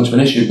see too much of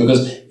an issue,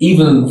 because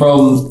even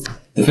from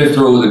the fifth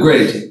row of the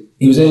grid,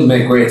 he was able to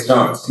make great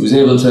starts. He was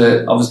able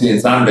to, obviously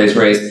in Saturday's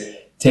race,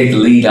 take the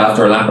lead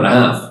after a lap and a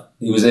half.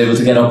 He was able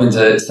to get up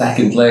into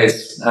second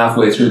place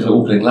halfway through the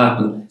opening lap,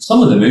 and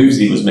some of the moves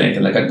he was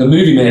making, like the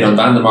move he made on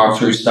Van der Mark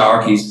through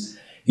Stark, he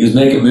was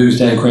making moves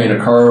down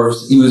Craner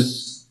curves. He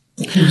was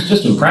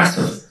just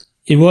impressive.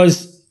 He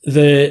was.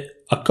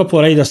 A couple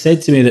of riders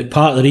said to me that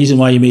part of the reason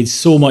why he made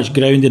so much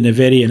ground in the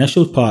very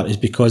initial part is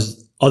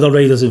because other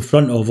riders in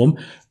front of him,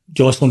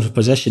 jostling for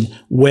position,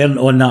 weren't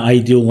on that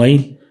ideal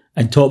line.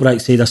 And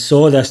Toprak said, I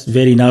saw this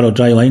very narrow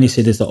dry line. He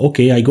said, is that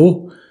okay, I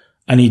go?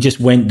 And he just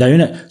went down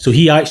it. So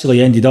he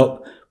actually ended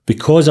up,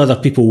 because other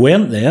people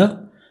weren't there,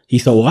 he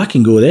thought, well, I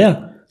can go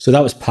there. So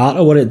that was part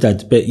of what it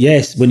did. But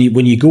yes, when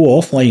you go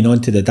offline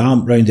onto the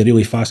damp round the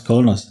really fast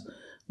corners,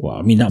 well,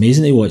 I mean, that's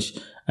amazing to watch.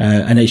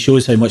 And it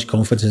shows how much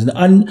confidence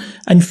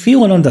and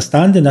feel and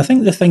understanding. I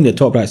think the thing that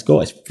Toprak's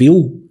got is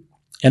feel.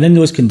 And in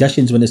those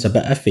conditions when it's a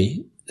bit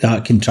iffy,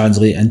 that can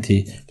translate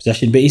into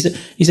position. But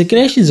his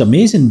aggression's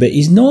amazing, but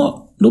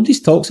nobody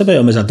talks about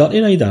him as a dirty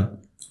rider.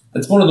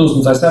 It's one of those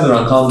ones, I said it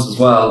on comms as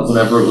well,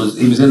 whenever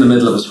he was in the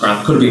middle of a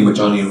scrap, could have been with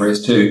Johnny in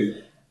race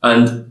 2.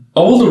 And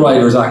all the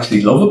riders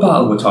actually love a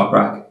battle with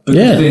Toprak,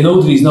 because they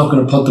know that he's not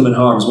going to put them in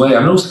harm's way.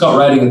 I know Scott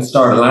Redding at the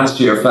start of last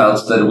year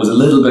felt that it was a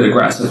little bit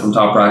aggressive from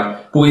Toprak,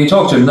 but when you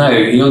talk to him now,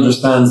 he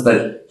understands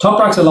that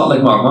Toprak's a lot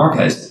like Marc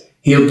Marquez.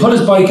 He'll put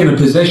his bike in a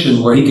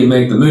position where he can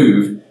make the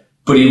move,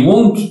 but he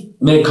won't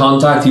make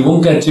contact, he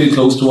won't get too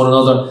close to one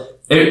another.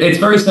 It's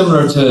very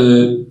similar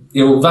to,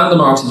 Van der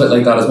Mark's a bit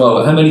like that as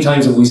well. How many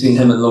times have we seen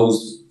him and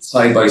Lowe's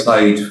side by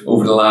side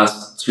over the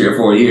last 3 or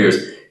 4 years?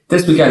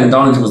 This weekend in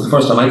Donington was the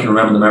first time I can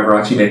remember them ever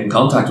actually making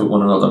contact with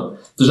one another.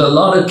 There's a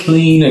lot of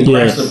clean,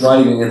 aggressive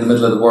riding in the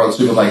middle of the World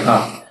Superbike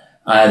path.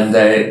 And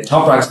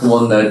Toprak's the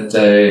one that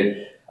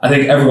I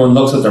think everyone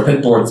looks at their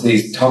pit board and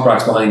sees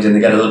Toprak's behind you and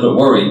they get a little bit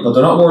worried. But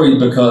they're not worried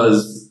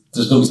because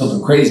there's going to be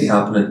something crazy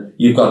happening.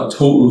 You've got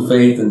total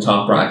faith in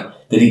Toprak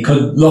that he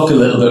could look a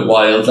little bit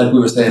wild, like we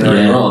were saying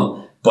earlier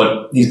on.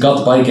 But he's got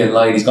the bike in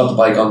line, he's got the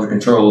bike under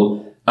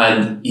control,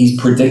 and he's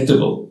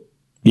predictable.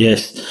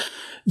 Yes,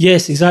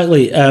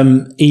 exactly.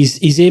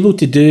 He's able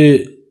to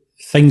do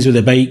things with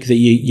the bike that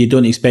you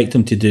don't expect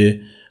him to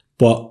do.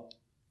 But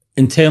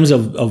in terms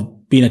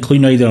of being a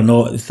clean rider or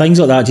not, things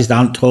like that just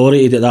aren't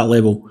tolerated at that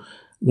level.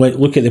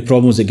 Look at the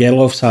problems that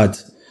Gerloff's had.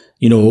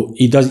 You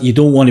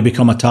don't want to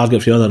become a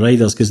target for other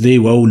riders because they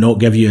will not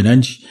give you an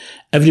inch.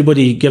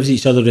 Everybody gives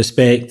each other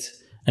respect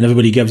and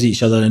everybody gives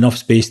each other enough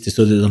space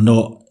so that they're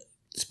not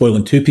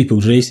spoiling two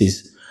people's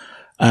races.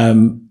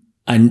 And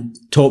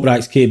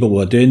Toprak's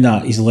capable of doing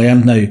that. He's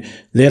learned now.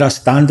 There are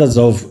standards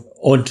of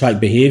on-track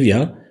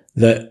behaviour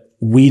that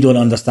we don't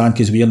understand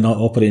because we are not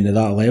operating at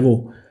that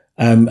level.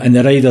 And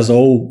the riders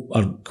all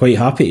are quite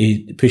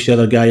happy to push the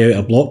other guy out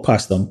or block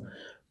past them.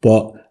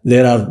 But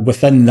there are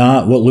within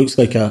that, what looks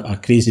like a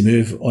crazy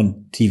move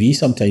on TV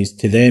sometimes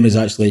to them is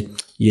actually,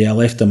 I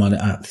left him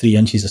at 3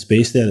 inches of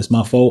space there. It's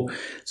my fault.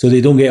 So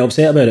they don't get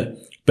upset about it.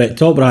 But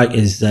Toprak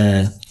is,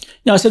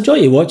 it's a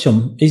joy to watch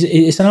him.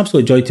 It's an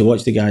absolute joy to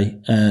watch the guy,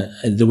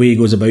 the way he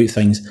goes about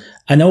things.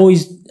 And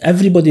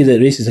everybody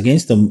that races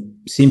against him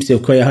seems to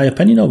have quite a high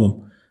opinion of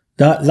him.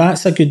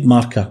 That's a good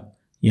marker,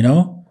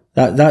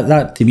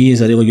 That to me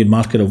is a really good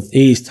marker of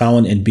A, his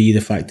talent, and B,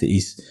 the fact that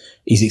he's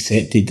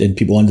accepted and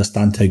people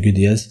understand how good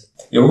he is.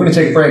 We're going to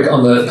take a break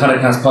on the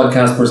Paddockcast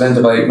podcast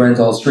presented by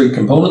Renthal Street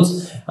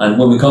Components, and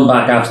when we come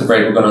back after the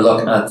break we're going to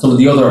look at some of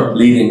the other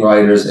leading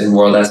riders in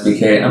World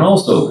SBK and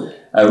also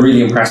a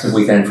really impressive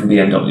weekend from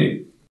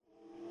BMW.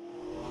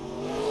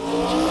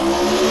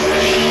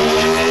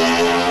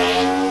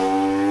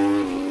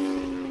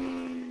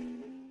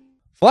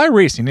 Fly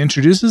Racing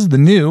introduces the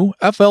new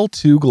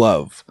FL2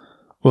 glove.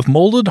 With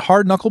molded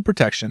hard knuckle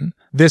protection,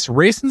 this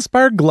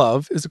race-inspired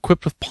glove is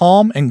equipped with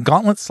palm and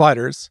gauntlet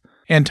sliders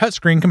and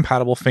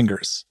touchscreen-compatible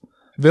fingers.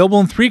 Available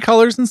in 3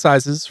 colors and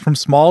sizes from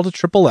small to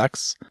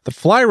XXX, the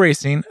Fly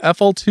Racing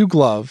FL2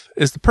 glove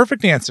is the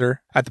perfect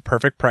answer at the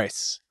perfect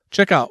price.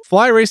 Check out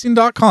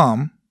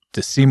flyracing.com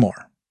to see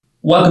more.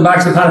 Welcome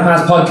back to the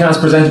Paddockcast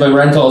podcast presented by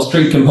Renthal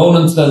Street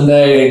Components. And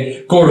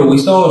Gordo, we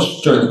saw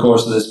during the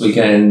course of this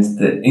weekend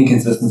the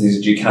inconsistencies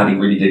of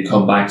Ducati really did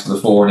come back to the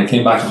fore, and it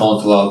came back to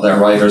haunt a lot of their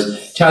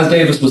riders. Chaz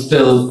Davis was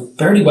still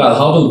fairly well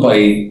hobbled by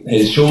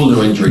his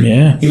shoulder injury.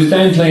 Yeah. He was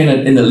down playing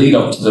it in the lead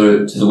up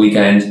to the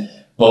weekend,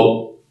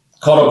 but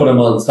caught up with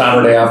him on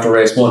Saturday after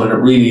race 1, and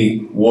it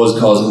really was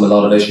causing him a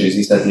lot of issues.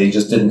 He said that he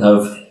just didn't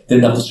have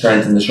the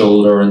strength in the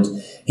shoulder, and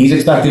he's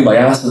expecting by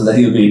Aston that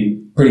he'll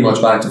be pretty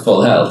much back to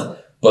full health.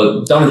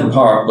 But Donington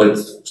Park,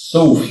 with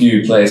so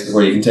few places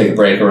where you can take a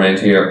break around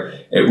here,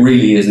 it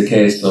really is a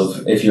case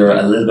of if you're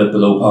a little bit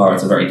below par,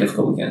 it's a very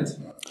difficult weekend.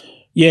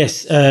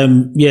 Yes,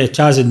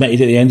 Chaz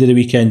admitted at the end of the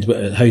weekend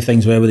how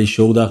things were with his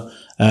shoulder.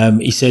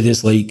 He said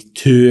it's like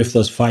 2, if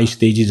there's 5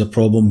 stages of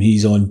problem,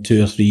 he's on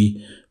 2 or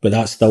 3. but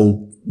that's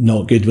still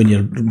not good when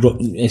you're,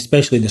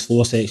 especially in the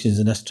slower sections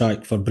in this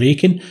track for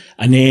braking,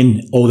 and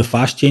then all the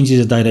fast changes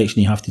of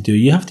direction you have to do.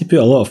 You have to put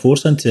a lot of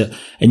force into it,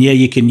 and yeah,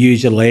 you can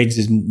use your legs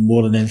as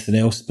more than anything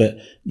else, but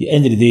at the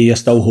end of the day, you're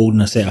still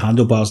holding a set of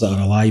handlebars that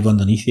are alive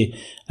underneath you.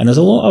 And there's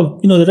a lot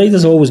of, the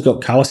riders have always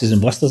got calluses and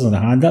blisters on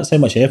their hand. That's how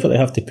much effort they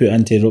have to put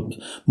into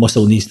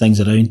muscling these things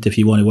around if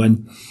you want to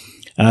win.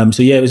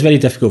 So yeah, it was very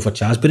difficult for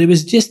Chaz, but it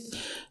was just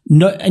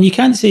not, and you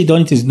can't say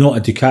Donington's not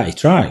a Ducati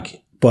track,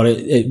 but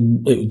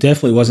it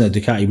definitely wasn't a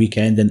Ducati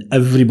weekend, and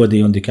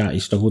everybody on Ducati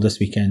struggled this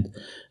weekend.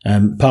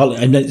 Partly,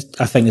 and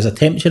I think there's a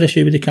temperature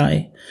issue with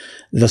Ducati.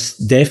 There's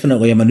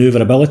definitely a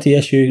manoeuvrability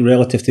issue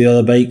relative to the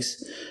other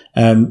bikes.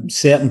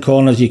 Certain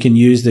corners you can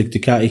use the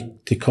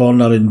Ducati to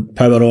corner and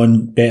power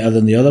on better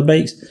than the other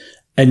bikes.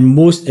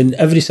 In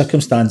every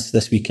circumstance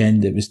this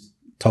weekend, it was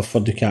tough for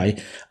Ducati,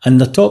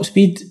 and the top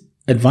speed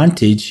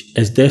advantage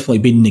has definitely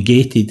been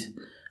negated.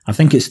 I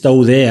think it's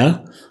still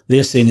there.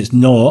 They're saying it's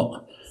not.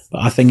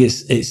 But I think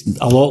it's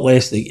a lot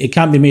less. It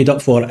can't be made up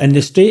for. And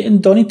the straight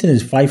in Donington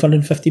is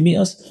 550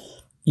 metres.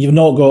 You've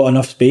not got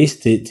enough space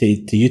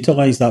to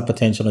utilise that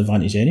potential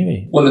advantage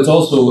anyway. Well, it's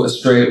also a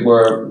straight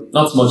where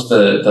not so much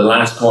the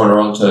last corner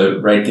onto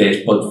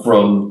Redgate, but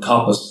from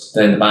Coppice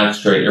down the back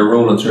straight, you're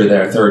rolling through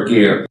there, third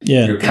gear.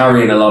 Yeah. You're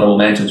carrying a lot of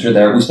momentum through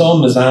there. We saw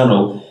in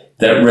Misano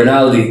that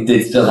Rinaldi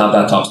did still have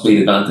that top speed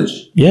advantage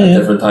at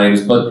different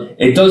times. But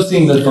it does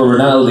seem that for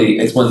Rinaldi,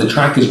 it's when the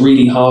track is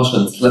really hot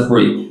and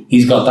slippery,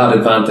 he's got that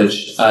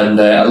advantage. And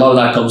a lot of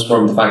that comes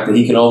from the fact that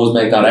he can always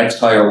make that X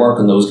tyre work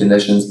in those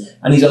conditions.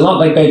 And he's a lot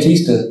like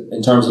Bautista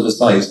in terms of his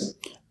size.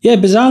 Yeah,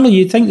 bizarrely,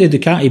 you'd think the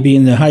Ducati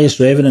being the highest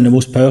revving and the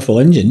most powerful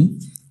engine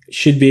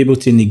should be able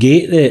to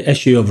negate the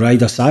issue of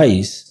rider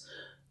size.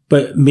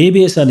 But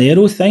maybe it's an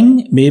aero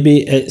thing,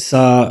 maybe it's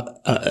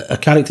a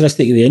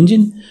characteristic of the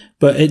engine,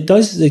 but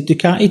the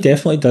Ducati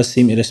definitely does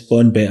seem to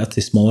respond better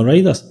to smaller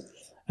riders.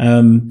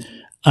 And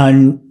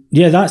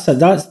yeah,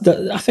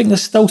 I think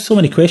there's still so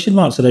many question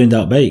marks around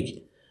that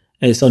bike.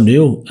 It's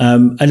unreal.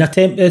 And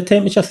the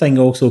temperature thing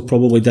also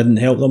probably didn't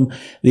help them.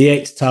 The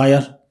X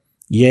tyre,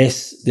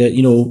 yes,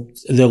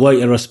 the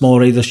lighter or small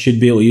riders should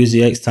be able to use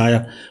the X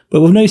tyre,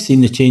 but we've now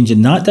seen the change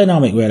in that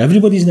dynamic where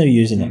everybody's now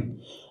using it.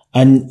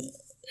 And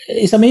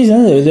it's amazing,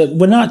 isn't it? That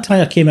when that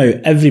tyre came out,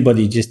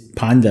 everybody just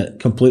panned it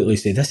completely,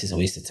 said, this is a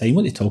waste of time.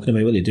 What are they talking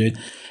about? What are they doing?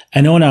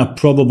 And on a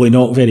probably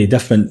not very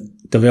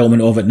different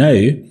development of it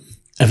now,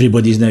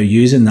 everybody's now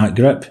using that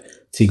grip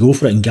to go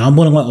for it and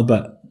gambling a little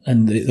bit.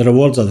 And the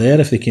rewards are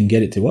there if they can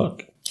get it to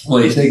work.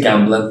 Well, you say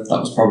gambling. That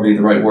was probably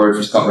the right word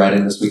for Scott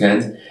Redding this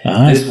weekend.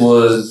 This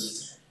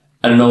was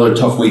another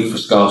tough week for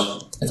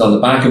Scott. It's on the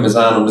back of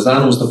Misano.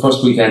 Misano was the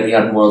first weekend he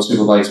had in World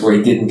Superbikes where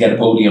he didn't get a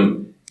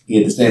podium. He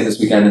had the same this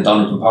weekend in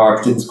Donington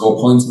Park. Didn't score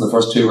points in the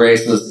first two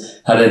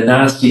races. Had a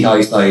nasty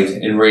high side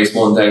in race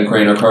one down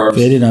Craner Curves.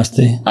 Very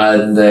nasty.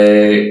 And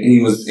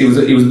he was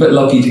a bit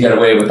lucky to get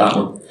away with that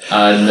one.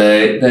 And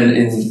then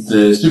in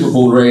the Super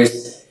Bowl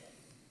race,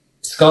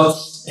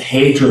 Scott's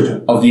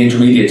hatred of the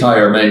intermediate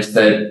tyre meant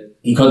that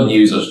he couldn't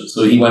use it.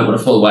 So he went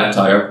with a full wet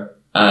tyre,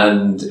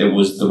 and it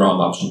was the wrong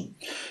option.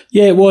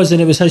 Yeah, it was,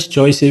 and it was his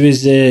choice. It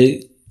was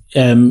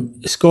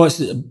Scott's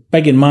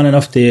big and man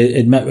enough to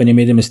admit when he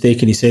made a mistake,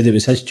 and he said it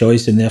was his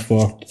choice, and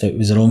therefore it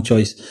was the wrong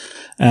choice.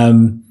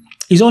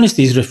 He's honest,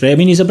 he's refreshed. I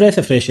mean, he's a breath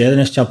of fresh air in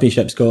this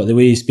championship, Scott, the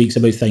way he speaks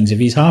about things. If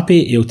he's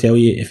happy, he'll tell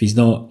you. If he's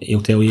not,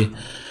 he'll tell you.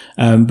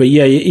 But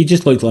yeah, he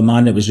just looked like a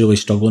man that was really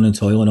struggling and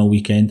toiling all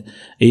weekend.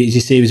 As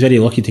you say, he was very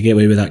lucky to get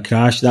away with that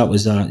crash. That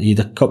was he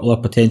had a couple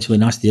of potentially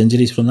nasty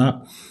injuries from that.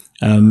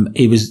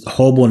 He was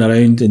hobbling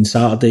around on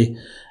Saturday.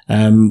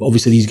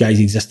 Obviously these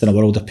guys exist in a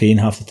world of pain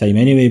half the time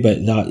anyway,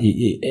 but that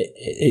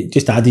it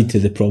just added to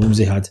the problems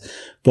they had.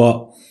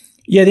 But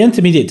yeah, the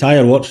intermediate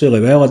tyre works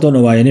really well. I don't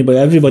know why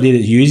everybody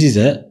that uses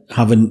it,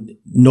 having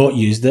not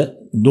used it,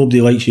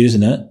 nobody likes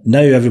using it. Now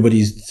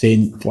everybody's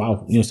saying,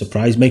 wow,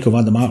 surprise. Michael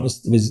van der Mark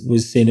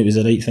was saying it was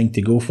the right thing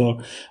to go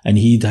for, and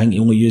I think he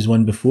only used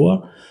one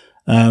before.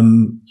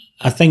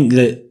 I think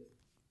that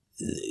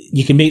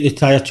you can make the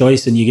tyre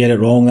choice and you get it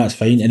wrong, that's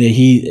fine. And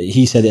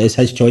he said it is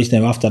his choice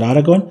now after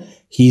Aragon.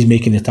 He's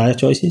making the tyre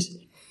choices.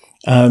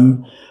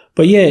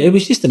 But yeah, it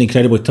was just an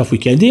incredibly tough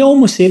weekend. He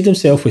almost saved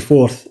himself with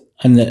fourth.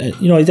 And,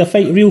 he's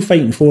a real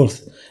fighting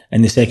fourth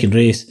in the second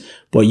race.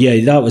 But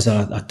yeah, that was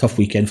a tough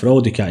weekend for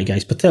all Ducati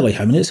guys, particularly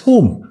him. And it's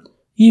home.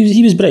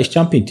 He was British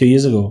champion 2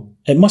 years ago.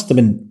 It must have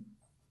been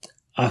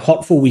a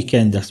hurtful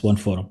weekend, this one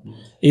for him.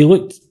 He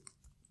looked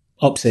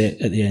upset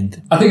at the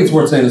end. I think it's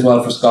worth saying as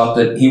well for Scott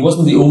that he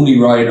wasn't the only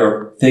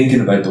rider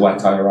thinking about the wet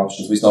tyre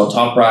options. We saw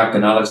Toprak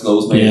and Alex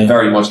Lowe's made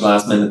very much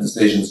last minute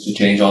decisions to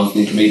change on to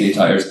the intermediate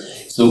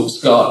tyres. So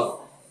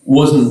Scott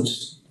wasn't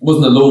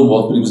a lone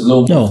wolf, but he was a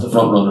lone wolf of the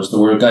front runners. There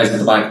were guys at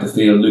the back of the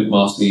field, Luke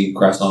Mossey,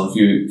 Cresson, a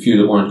few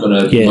that weren't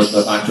going to be much of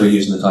a factor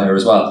using the tyre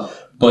as well.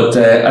 But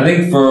I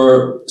think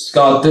for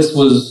Scott, this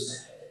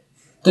was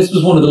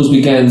one of those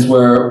weekends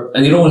where,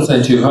 and you don't want to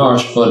sound too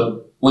harsh,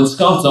 but when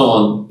Scott's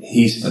on,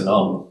 he's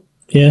phenomenal.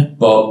 Yeah.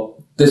 But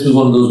this was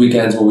one of those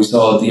weekends where we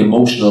saw the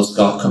emotional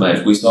Scott come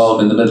out. We saw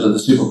him in the middle of the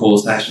Super Bowl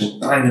session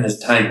banging his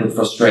tank with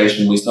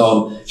frustration. We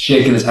saw him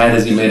shaking his head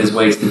as he made his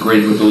way to the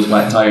grid with those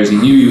wet tyres. He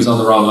knew he was on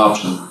the wrong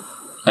option.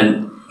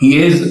 And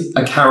he is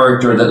a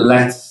character that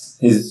lets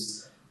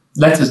his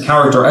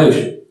character out.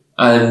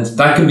 And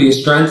that can be a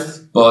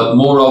strength, but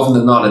more often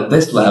than not at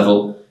this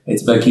level,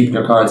 it's about keeping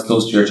your cards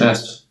close to your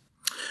chest.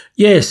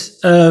 Yes.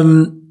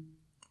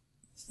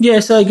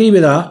 Yes, I agree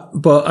with that,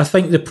 but I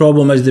think the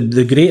problem is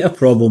the greater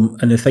problem,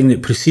 and the thing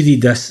that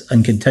preceded this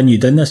and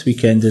continued in this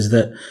weekend, is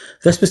that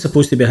this was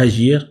supposed to be his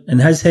year. In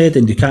his head,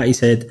 in Ducati's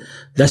head,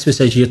 this was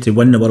his year to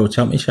win the World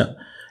Championship.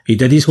 He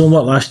did his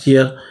homework last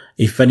year.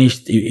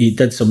 He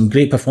did some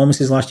great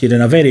performances last year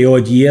in a very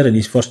odd year, in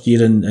his first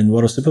year in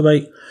World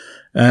Superbike.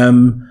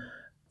 And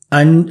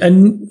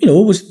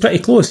it was pretty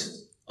close.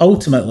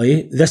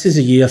 Ultimately, this is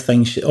a year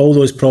all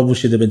those problems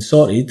should have been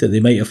sorted that they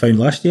might have found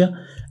last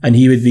year, and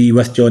he would be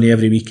with Johnny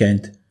every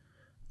weekend.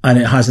 And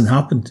it hasn't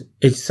happened.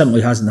 It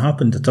simply hasn't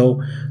happened at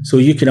all. So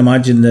you can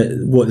imagine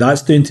that what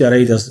that's doing to a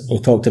rider's, we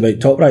talked about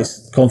Top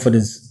Rack's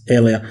confidence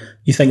earlier.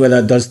 You think what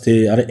that does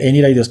to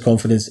any rider's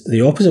confidence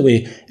the opposite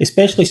way,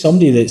 especially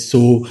somebody that's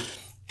so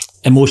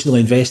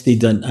emotionally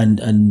invested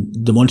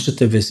and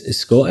demonstrative as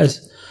Scott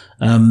is.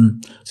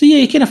 So yeah,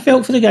 you kind of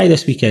felt for the guy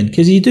this weekend,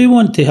 because you do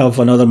want to have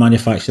another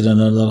manufacturer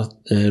and another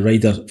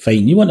rider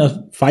fighting. You want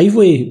a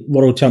 5-way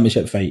World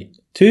Championship fight.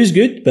 2 is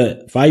good,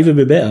 but 5 would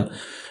be better.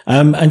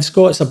 And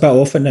Scott's a bit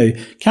off it now.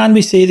 Can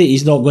we say that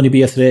he's not going to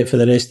be a threat for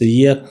the rest of the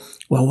year?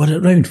 Well, we're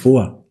at round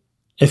 4.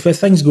 If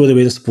things go the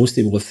way they're supposed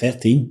to, we're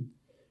 13.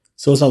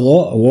 So there's a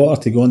lot of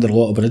water to go under a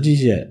lot of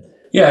bridges yet.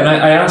 Yeah, and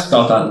I asked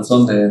Scott that on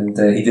Sunday, and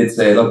he did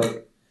say,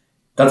 look,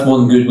 that's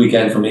one good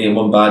weekend for me and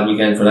one bad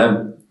weekend for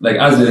them. Like,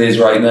 as it is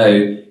right now,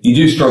 you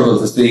do struggle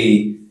to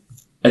see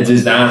a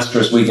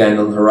disastrous weekend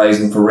on the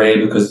horizon for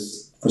Ray,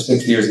 because for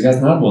 6 years he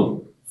hasn't had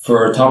one.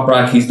 For Top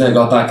Rack, he's now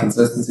got that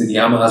consistency. The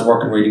Yamaha's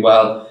working really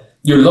well.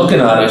 You're looking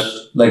at it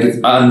like it's,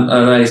 and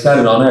I said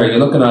it on air, you're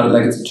looking at it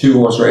like it's a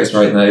 2-horse race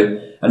right now,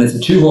 and it's a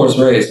 2-horse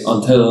race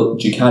until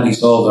Ducati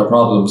solve their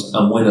problems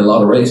and win a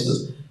lot of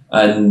races.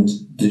 And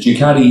the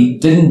Ducati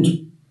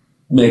didn't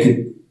make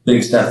a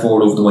big step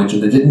forward over the winter.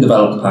 They didn't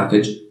develop the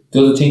package.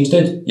 The other teams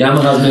did.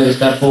 Yamaha's made a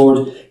step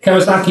forward.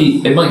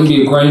 Kawasaki, it mightn't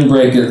be a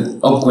groundbreaking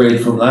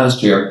upgrade from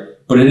last year,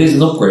 but it is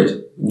an upgrade.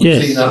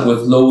 We've seen that with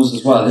Lowe's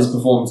as well. His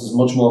performance is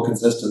much more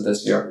consistent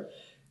this year.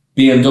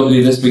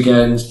 BMW this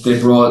weekend, they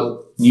brought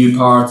new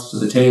parts to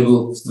the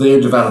table, so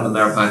they're developing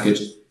their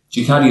package.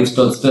 Ducati have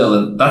stood still,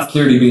 and that's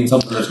clearly been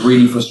something that's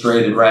really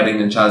frustrated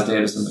Redding and Chaz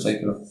Davis in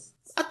particular.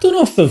 I don't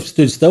know if they've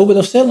stood still, but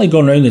they've certainly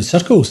gone round in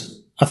circles.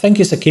 I think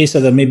it's a case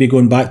of they're maybe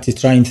going back to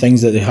trying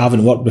things that they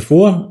haven't worked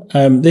before.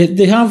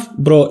 They have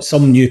brought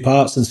some new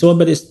parts and so on,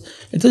 but it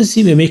doesn't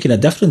seem to be making a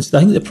difference.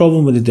 I think the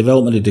problem with the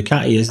development of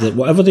Ducati is that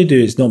whatever they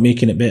do, it's not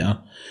making it better.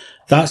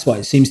 That's what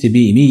it seems to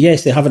be to me.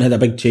 Yes, they haven't had a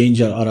big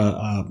change or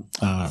a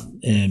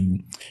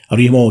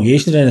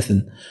remologation or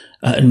anything,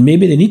 and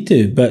maybe they need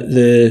to. But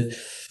the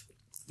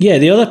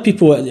other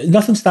people,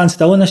 nothing stands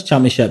still in this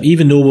championship.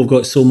 Even though we've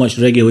got so much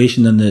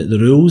regulation in the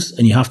rules,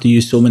 and you have to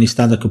use so many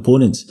standard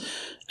components,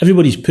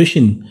 everybody's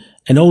pushing,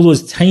 and all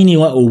those tiny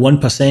little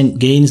 1%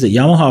 gains that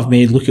Yamaha have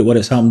made. Look at what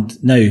it's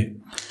happened now.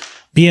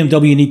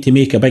 BMW need to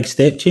make a big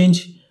step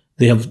change.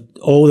 They have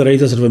all the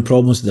riders are having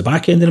problems at the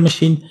back end of the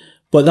machine.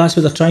 But that's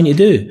what they're trying to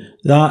do.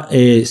 That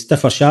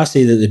stiffer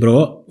chassis that they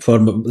brought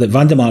that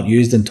Van der Mark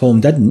used and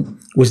Tom didn't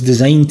was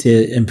designed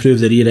to improve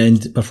the rear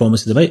end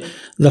performance of the bike.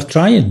 They're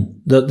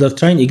trying. They're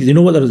trying to. You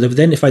know what? They've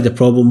identified the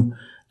problem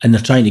and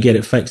they're trying to get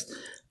it fixed.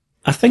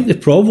 I think the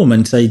problem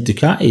inside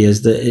Ducati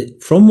is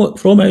that from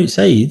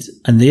outside,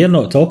 and they're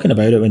not talking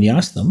about it when you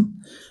ask them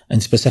in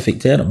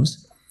specific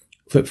terms,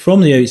 but from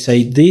the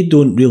outside, they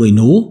don't really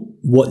know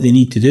what they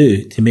need to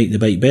do to make the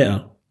bike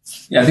better.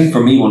 Yeah, I think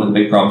for me, one of the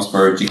big problems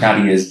for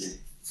Ducati is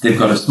they've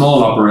got a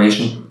small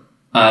operation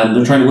and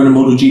they're trying to win a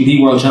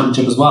MotoGP World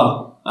Championship as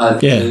well. And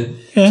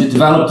to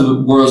develop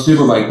the World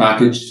Superbike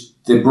package,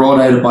 they brought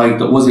out a bike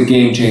that was a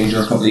game changer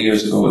a couple of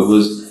years ago. It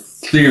was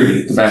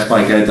clearly the best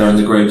bike out there in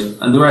the grid,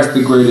 and the rest of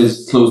the grid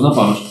is closing up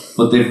on it.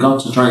 But they've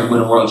got to try and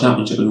win a World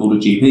Championship in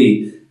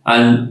MotoGP,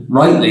 and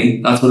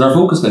rightly, that's what their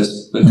focus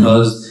is,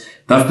 because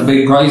that's the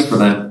big prize for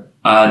them,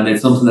 and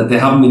it's something that they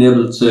haven't been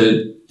able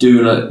to do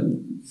in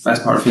the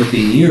best part of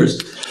 15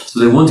 years. So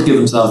they want to give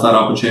themselves that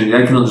opportunity.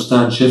 I can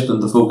understand shifting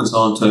the focus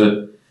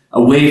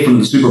away from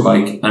the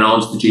Superbike and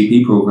onto the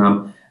GP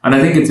program. And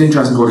I think it's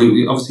interesting,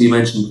 Gordy, obviously you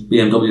mentioned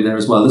BMW there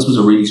as well. This was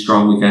a really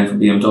strong weekend for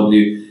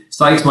BMW.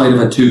 Sykes might have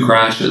had 2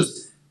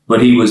 crashes,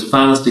 but he was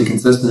fast and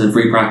consistent in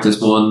free practice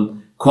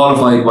 1,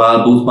 qualified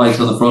well, both bikes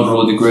on the front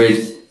row of the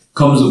grid,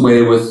 comes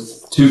away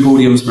with 2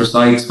 podiums for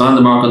Sykes, Van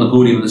der Mark on the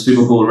podium in the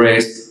Super Bowl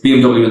race,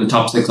 BMW in the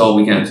top 6 all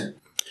weekend.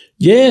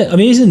 Yeah,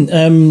 amazing.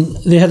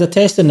 They had a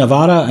test in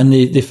Navarra and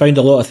they found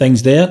a lot of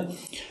things there.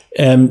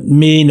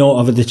 May not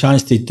have had the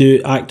chance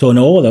to act on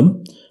all of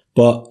them,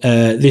 but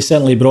they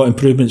certainly brought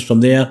improvements from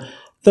there.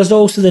 There's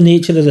also the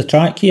nature of the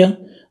track here.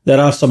 There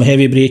are some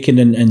heavy braking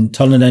and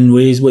turning in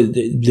ways.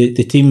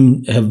 The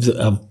team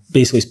have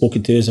basically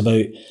spoken to us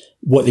about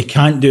what they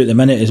can't do at the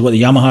minute is what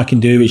the Yamaha can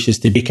do, which is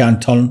to brake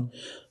and turn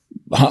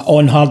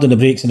on hard on the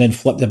brakes and then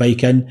flip the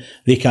bike in.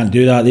 They can't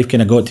do that. They've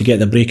kind of got to get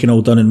the braking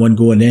all done in one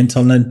go and then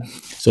turn in.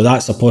 So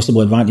that's a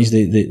possible advantage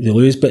they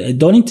lose. But at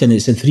Donington,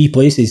 it's in 3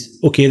 places.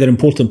 Okay, they're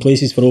important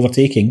places for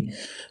overtaking,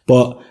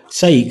 but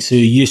Sykes, who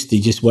used to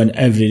just win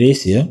every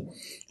race here,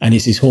 and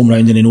it's his home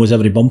round and he knows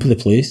every bump of the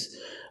place,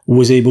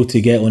 was able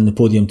to get on the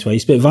podium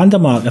twice. But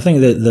Vandermark, I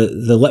think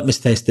the litmus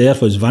test there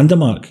was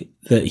Vandermark,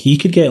 that he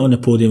could get on the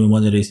podium in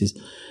one of the races.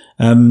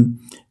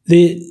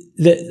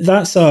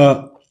 That's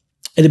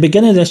at the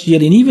beginning of this year,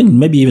 and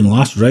maybe even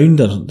last round,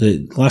 or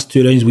the last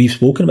 2 rounds we've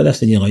spoken about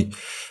this, and you're like,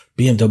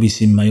 BMW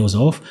seem miles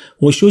off.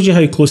 Well, it shows you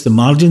how close the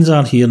margins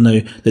are here now,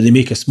 that they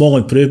make a small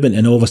improvement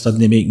and all of a sudden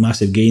they make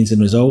massive gains in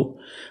result.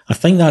 I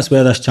think that's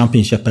where this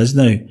championship is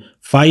now.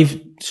 5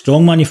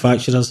 strong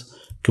manufacturers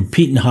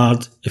competing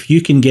hard. If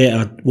you can get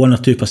a 1 or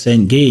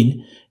 2%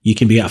 gain, you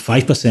can be at a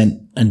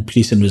 5%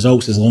 increase in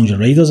results as long as your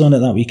rider's on it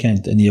that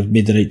weekend and you've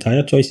made the right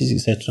tyre choices,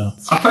 etc.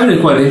 I found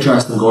it quite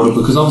interesting, Gordon,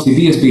 because obviously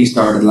BSB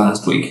started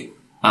last week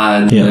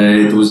and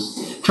there was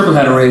triple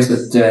header race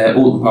at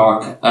Oulton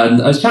Park,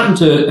 and I was chatting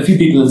to a few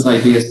people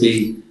inside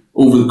BSB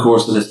over the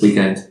course of this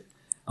weekend,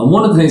 and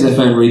one of the things I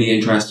found really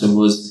interesting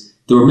was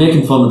they were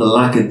making fun of the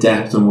lack of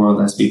depth in World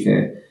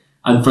SBK,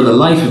 and for the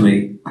life of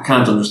me I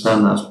can't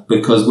understand that,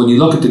 because when you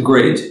look at the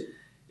grid,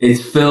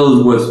 it's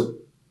filled with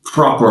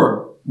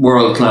proper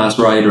world-class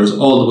riders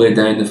all the way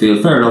down the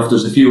field. Fair enough,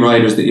 there's a few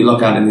riders that you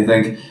look at and you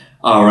think,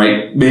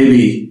 alright,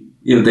 maybe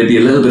they'd be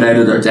a little bit out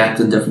of their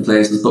depth in different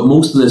places, but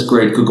most of this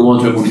grid could go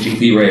on to a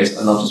MotoGP race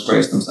and not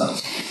disgrace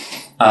themselves.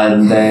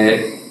 And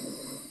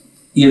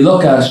you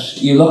look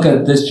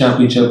at this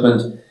championship,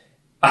 and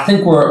I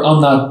think we're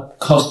on that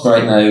cusp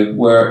right now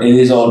where it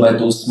is all about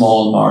those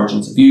small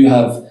margins. If you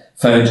have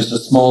found just a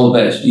small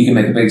bit, you can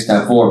make a big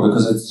step forward,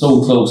 because it's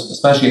so close,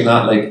 especially in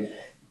that like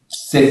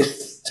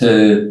 6th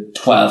to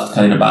 12th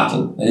kind of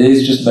battle. It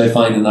is just about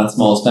finding that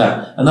small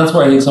step, and that's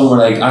where I think someone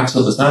like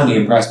Axel Bastani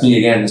impressed me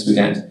again this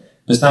weekend.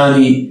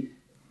 Bastani,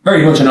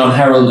 very much an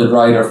unheralded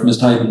rider from his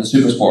time in the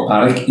Supersport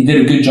paddock. He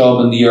did a good job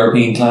in the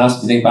European class.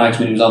 If you think back to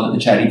when he was on the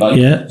Pichetti bike,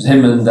 it was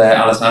him and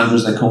Alessandro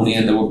Zacconi,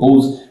 and they were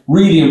both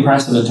really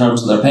impressive in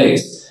terms of their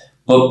pace.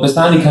 But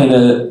Bastani kind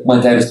of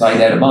went out of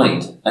sight, out of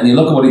mind. And you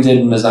look at what he did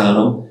in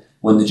Misano,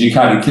 when the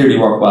Ducati clearly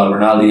worked well,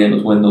 Rinaldi able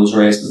to win those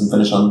races and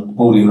finish on the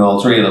podium in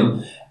all 3 of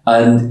them.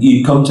 And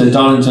you come to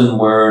Donington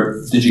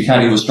where the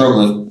Ducati was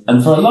struggling.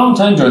 And for a long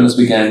time during this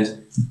weekend,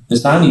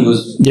 Bastani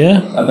was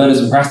about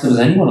as impressive as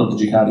anyone on the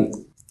Ducati.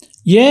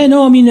 Yeah,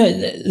 no, I mean,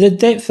 the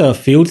depth of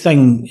field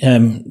thing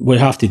we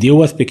have to deal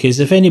with, because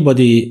if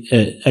anybody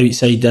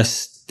outside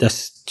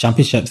this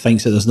championship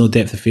thinks that there's no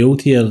depth of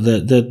field here,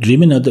 they're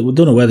dreaming. We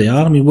don't know where they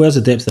are. I mean, where's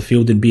the depth of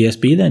field in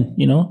BSB then,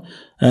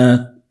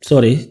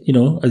 Sorry,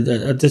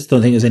 I just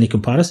don't think there's any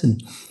comparison.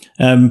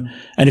 And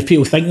if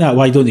people think that,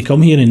 why don't they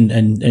come here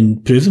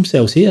and prove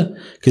themselves here?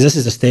 Because this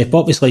is a step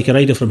up. It's like a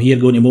rider from here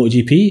going to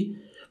MotoGP.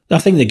 I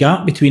think the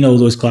gap between all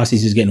those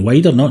classes is getting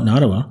wider, not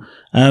narrower.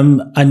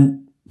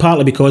 And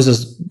partly because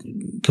there's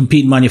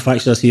competing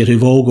manufacturers here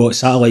who've all got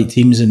satellite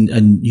teams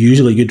and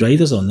usually good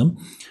riders on them.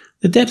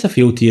 The depth of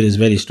field here is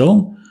very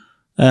strong.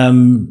 I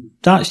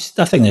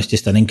think that's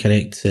just an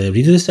incorrect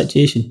read of the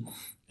situation.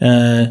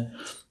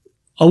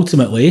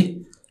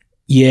 Ultimately,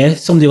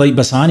 somebody like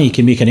Bassani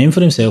can make a name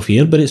for himself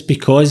here, but it's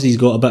because he's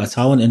got a bit of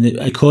talent, and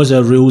because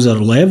our rules are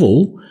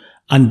level,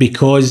 and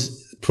because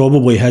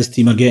probably his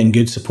team are getting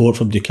good support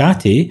from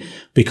Ducati,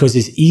 because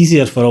it's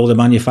easier for all the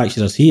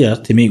manufacturers here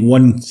to make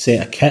one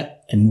set of kit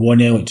and one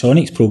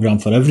electronics program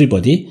for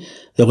everybody.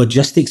 The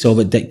logistics of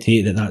it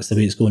dictate that that's the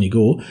way it's going to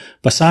go.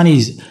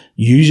 Bassani's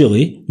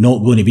usually not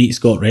going to beat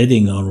Scott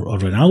Redding or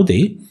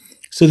Rinaldi,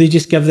 so they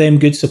just give them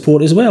good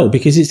support as well,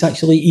 because it's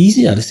actually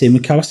easier. The same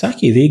with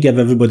Kawasaki. They give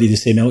everybody the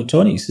same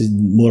electronics,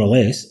 more or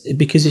less,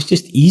 because it's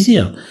just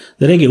easier.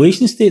 The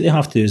regulations state they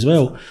have to as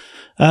well.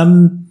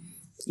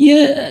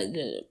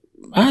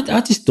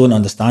 I just don't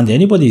understand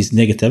anybody's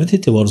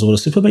negativity towards World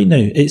Superbike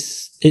now.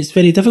 It's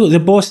very difficult. The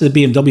boss of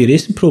the BMW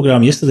racing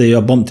program yesterday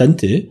I bumped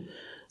into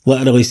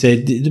literally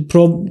said,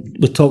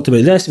 we talked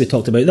about this, we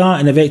talked about that,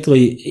 and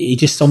eventually he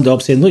just summed it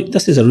up saying, look,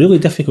 this is a really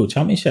difficult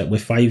championship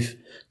with 5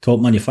 top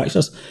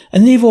manufacturers,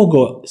 and they've all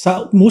got,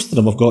 most of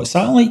them have got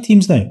satellite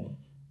teams now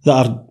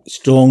that are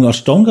strong or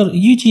stronger.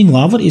 Eugene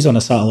Laverty's on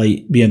a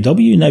satellite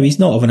BMW now. He's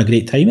not having a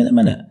great time at the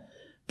minute,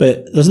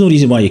 but there's no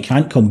reason why he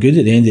can't come good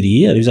at the end of the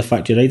year. He was a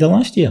factory rider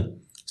last year.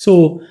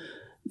 So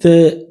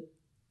the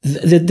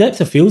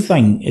depth of field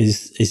thing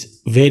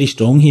is very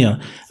strong here,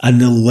 and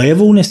the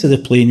levelness of the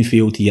playing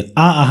field here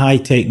at a high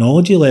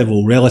technology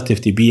level relative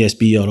to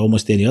BSB or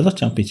almost any other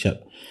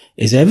championship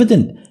is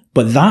evident.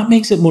 But that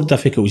makes it more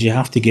difficult, because you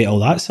have to get all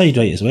that side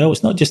right as well.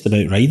 It's not just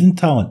about riding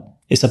talent,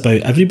 it's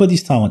about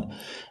everybody's talent,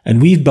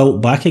 and we've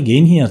built back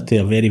again here to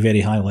a very,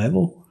 very high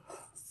level.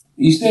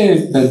 You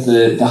say about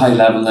the high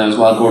level now as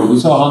well, Gordon. We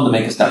saw Honda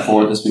make a step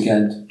forward this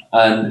weekend,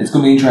 and it's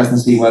going to be interesting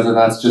to see whether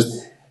that's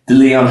just the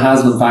Leon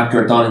Haslam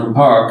factor at Donington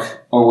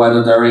Park, or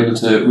whether they're able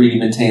to really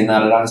maintain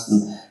that at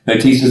Aston.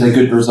 Bautista's had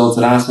good results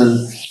at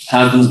Aston.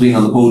 Hampton's been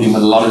on the podium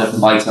with a lot of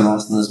different bikes on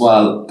Aston as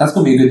well. That's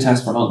going to be a good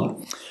test for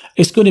Honda.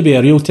 It's going to be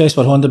a real test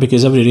for Honda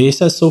because every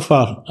race is so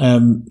far.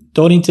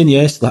 Donington,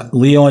 yes.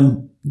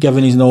 Leon,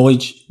 given his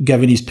knowledge,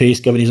 given his pace,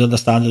 given his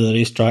understanding of the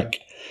racetrack,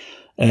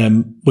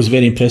 was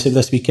very impressive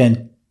this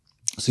weekend.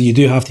 So you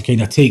do have to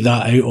kind of take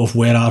that out of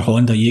where are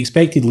Honda. You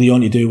expected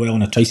Leon to do well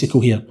on a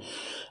tricycle here.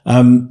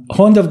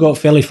 Honda have got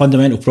fairly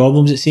fundamental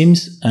problems, it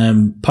seems.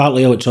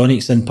 Partly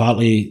electronics and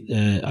partly,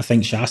 I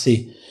think,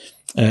 chassis.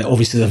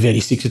 Obviously, they're very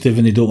secretive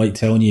and they don't like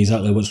telling you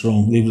exactly what's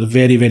wrong. They've a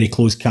very, very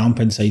close camp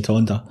inside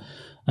Honda,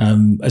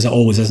 as it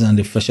always is in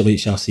the official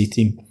HRC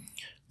team.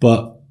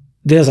 But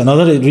there's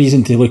another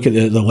reason to look at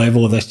the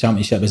level of this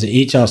championship is that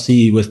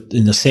HRC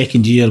in the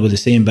second year with the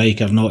same bike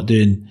are not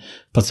doing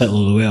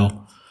particularly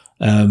well.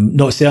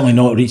 Certainly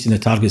not reaching the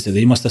targets that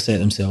they must have set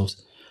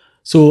themselves.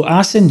 So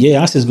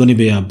Aston's going to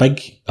be a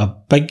big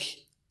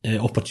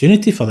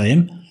opportunity for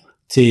them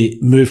to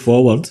move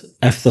forward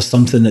if there's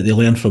something that they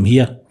learn from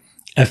here.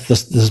 If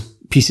there's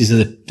pieces of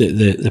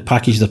the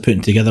package they're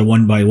putting together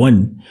one by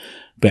one.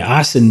 But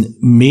Aston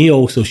may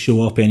also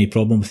show up any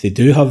problem if they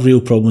do have real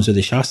problems with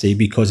the chassis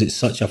because it's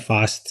such a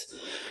fast...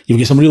 You've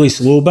got some really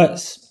slow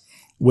bits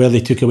where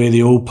they took away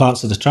the old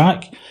parts of the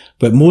track,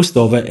 but most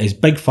of it is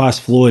big,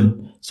 fast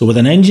flowing. So with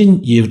an engine,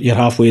 you're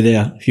halfway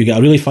there. If you get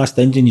a really fast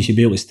engine, you should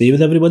be able to stay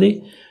with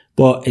everybody.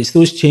 But it's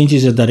those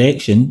changes of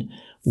direction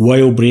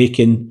while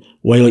braking,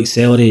 while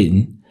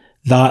accelerating,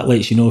 that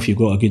lets you know if you've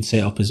got a good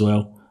setup as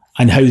well.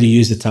 And how they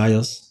use the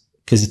tyres.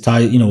 Because the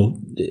tyre,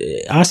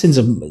 Aston's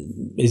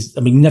is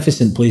a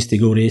magnificent place to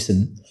go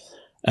racing.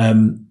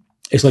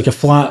 It's like a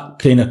flat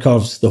kind of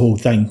curves, the whole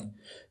thing.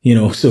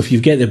 So if you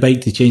get the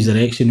bike to change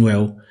direction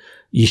well,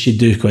 you should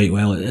do quite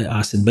well at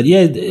Aston. But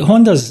yeah,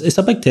 it's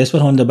a big test for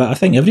Honda, but I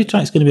think every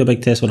track's going to be a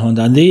big test for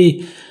Honda. And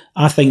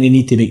I think they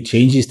need to make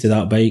changes to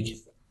that bike.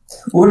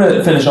 We're going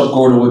to finish up,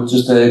 Gordon, with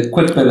just a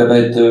quick bit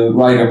about the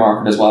rider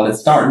market as well. It's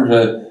starting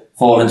to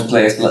fall into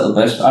place a little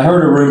bit. I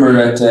heard a rumour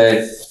that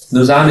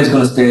Lozano is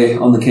going to stay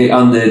on the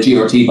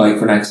GRT bike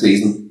for next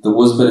season. There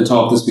was a bit of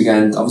talk this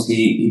weekend. Obviously,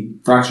 he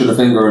fractured a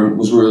finger and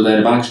was ruled out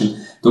of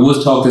action. There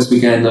was talk this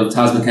weekend of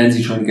Taz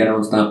McKenzie trying to get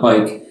onto that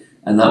bike,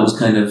 and that was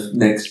kind of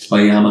nixed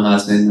by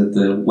Yamaha, saying that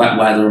the wet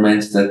weather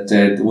meant that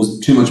there was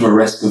too much of a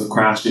risk of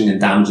crashing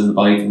and damaging the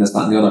bike and this,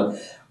 that and the other.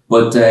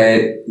 But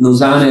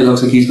Lozano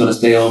looks like he's going to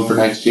stay on for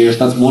next year.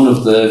 So that's one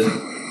of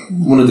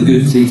the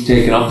good seats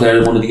taken up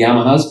there, one of the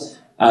Yamahas.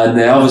 And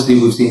obviously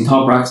we've seen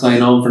Toprak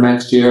sign on for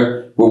next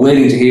year. We're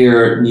waiting to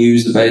hear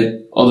news about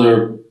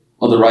other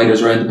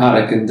riders around the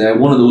paddock, and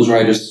one of those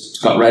riders,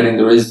 Scott Redding.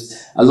 There is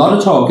a lot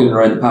of talk in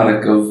around the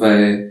paddock of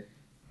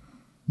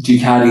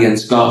Ducati and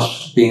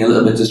Scott being a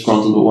little bit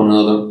disgruntled with one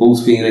another,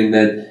 both feeling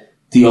that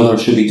the other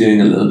should be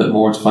doing a little bit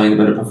more to find a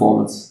better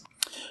performance.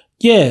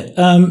 Yeah,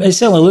 it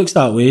certainly looks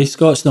that way.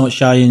 Scott's not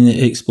shy in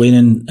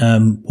explaining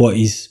what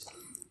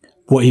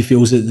he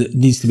feels that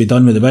needs to be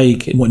done with the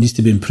bike and what needs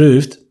to be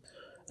improved.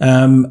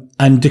 And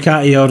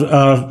Ducati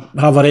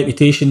have a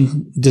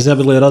reputation,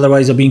 deservedly or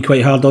otherwise, of being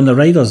quite hard on the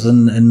riders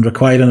and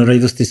requiring the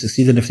riders to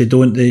succeed, and if they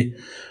don't, they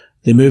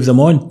move them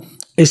on.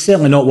 It's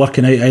certainly not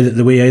working out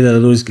the way either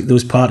of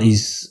those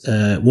parties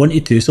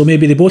wanted to. So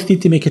maybe they both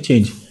need to make a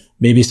change.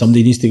 Maybe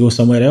somebody needs to go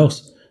somewhere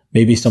else.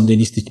 Maybe somebody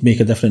needs to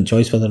make a different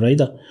choice for the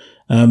rider.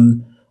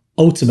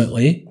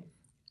 Ultimately,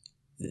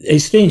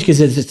 it's strange because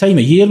it's the time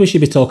of year we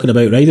should be talking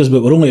about riders,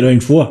 but we're only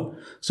round 4.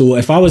 So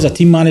if I was a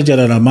team manager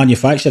or a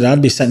manufacturer,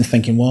 I'd be sitting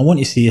thinking, well, I want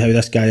to see how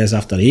this guy is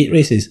after 8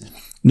 races.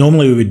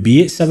 Normally we would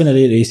be at 7 or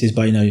 8 races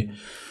by now,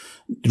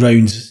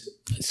 rounds.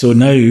 So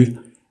now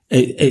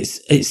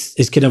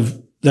it's kind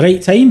of the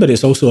right time, but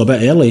it's also a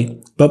bit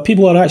early. But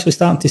people are actually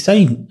starting to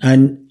sign.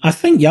 And I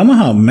think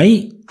Yamaha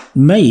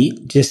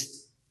might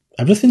just,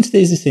 everything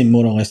stays the same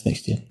more or less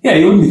next year. Yeah,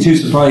 you wouldn't be too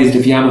surprised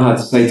if Yamaha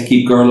decide to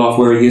keep Gerloff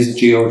where he is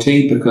at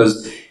GRT,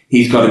 because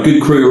he's got a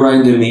good crew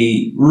around him.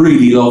 He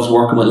really loves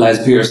working with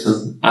Les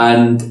Pearson.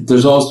 And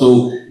there's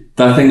also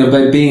that thing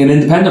about being an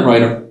independent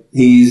rider.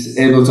 He's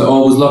able to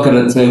always look at it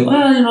and say, well,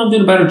 I'm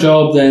doing a better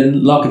job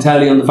than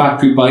Locatelli on the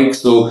factory bike,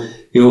 so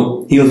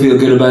he'll feel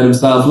good about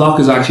himself. Locke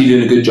is actually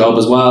doing a good job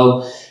as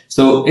well.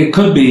 So it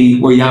could be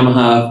where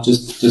Yamaha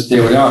just stay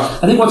where they are.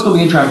 I think what's going to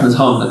be interesting is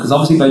Honda, because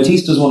obviously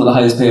Bautista is one of the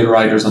highest paid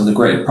riders on the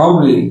grid.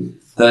 Probably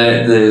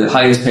the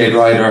highest paid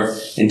rider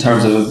in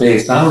terms of a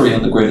base salary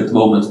on the grid at the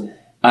moment.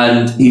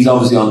 And he's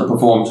obviously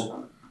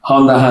underperformed.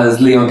 Honda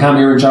has Leon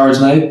Camier in charge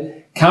now.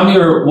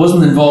 Camier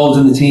wasn't involved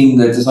in the team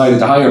that decided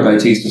to hire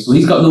Bautista, so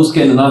he's got no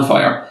skin in that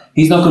fire.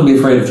 He's not going to be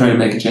afraid of trying to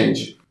make a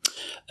change.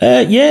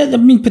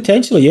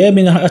 Potentially, yeah.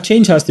 A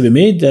change has to be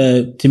made.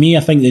 To me, I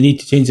think they need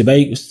to change the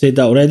bike. I've said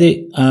that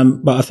already.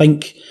 But I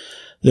think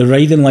the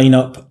riding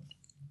lineup,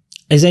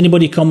 is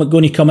anybody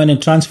going to come in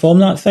and transform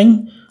that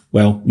thing?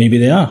 Well, maybe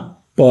they are.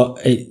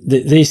 But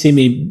they seem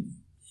to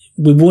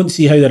we won't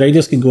see how the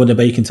riders can go on the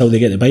bike until they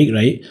get the bike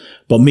right,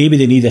 but maybe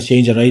they need a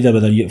change of rider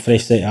with a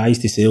fresh set of eyes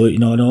to say, look,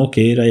 no,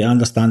 okay, right, I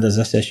understand there's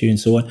this issue and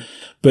so on.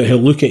 But he'll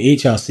look at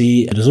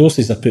HRC, the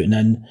resources they're putting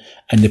in,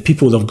 and the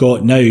people they've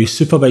got now,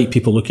 Superbike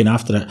people looking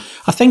after it.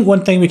 I think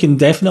one thing we can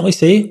definitely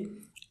say,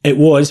 it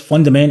was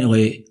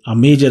fundamentally a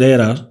major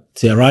error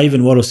to arrive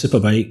in World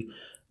Superbike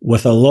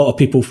with a lot of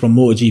people from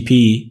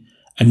MotoGP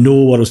and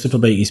no World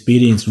Superbike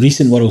experience,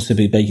 recent World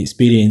Superbike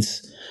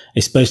experience,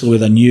 especially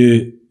with a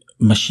new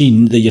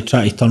machine that you're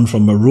trying to turn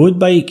from a road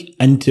bike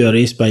into a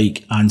race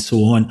bike and so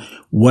on,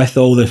 with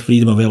all the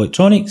freedom of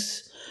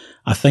electronics.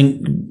 I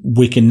think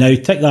we can now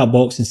tick that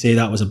box and say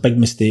that was a big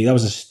mistake. That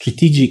was a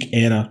strategic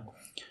error.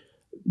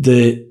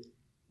 The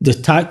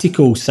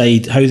tactical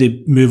side, how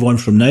they move on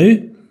from now,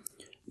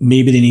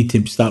 maybe they need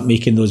to start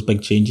making those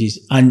big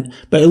changes.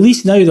 But at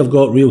least now they've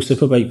got real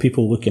Superbike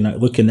people looking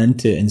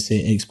into it and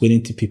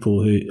explaining to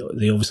people who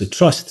they obviously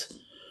trust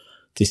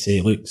to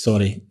say, look,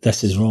 sorry,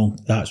 this is wrong,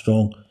 that's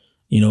wrong.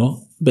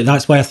 But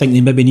that's why I think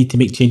they maybe need to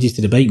make changes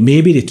to the bike.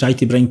 Maybe they try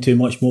to bring too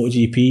much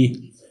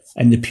MotoGP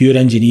in the pure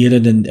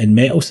engineering and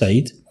metal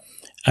side,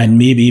 and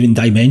maybe even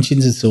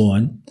dimensions and so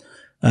on.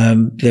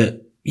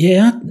 It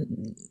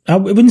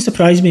wouldn't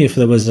surprise me if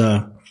there was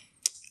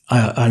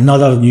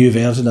another new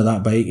version of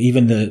that bike,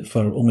 even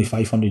for only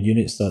 500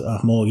 units, that are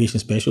homologation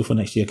special for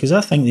next year, because I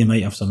think they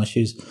might have some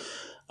issues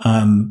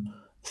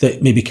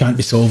that maybe can't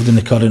be solved in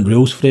the current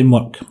rules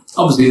framework.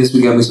 Obviously, this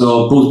weekend we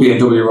saw both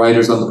BMW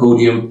riders on the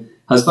podium.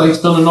 Has Sykes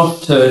done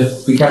enough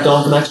to be kept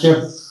on for next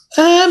year?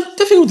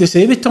 Difficult to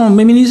say with Tom.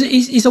 I mean,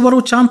 he's a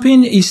world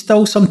champion. He's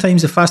still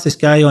sometimes the fastest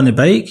guy on the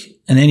bike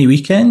in any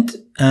weekend.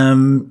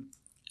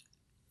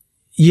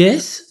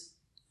 Yes,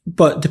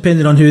 but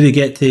depending on who they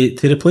get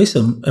to replace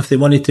him, if they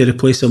wanted to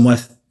replace him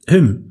with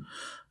whom,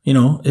 who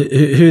are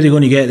they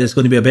going to get that's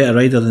going to be a better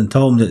rider than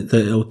Tom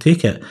that'll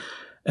take it?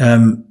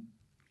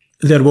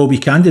 There will be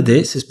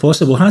candidates. It's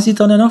possible. Has he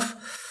done enough?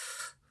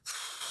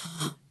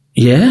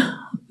 Yeah.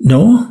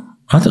 No.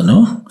 I don't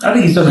know. I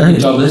think he's done a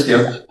good job this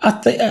year. I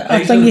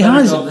think he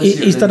has.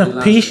 He's done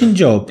a patient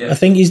job. Yeah. I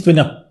think he's done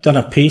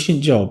a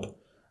patient job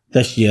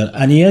this year,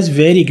 and he is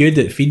very good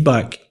at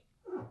feedback.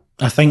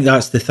 I think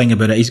that's the thing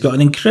about it. He's got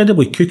an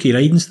incredibly cookie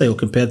riding style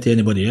compared to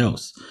anybody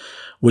else,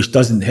 which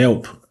doesn't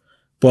help.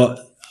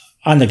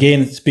 And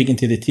again, speaking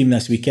to the team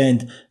this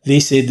weekend, they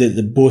said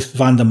that both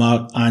Van der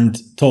Mark and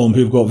Tom,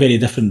 who've got very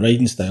different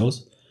riding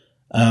styles,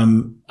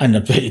 and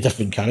they're very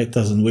different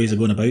characters and ways of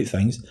going about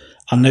things,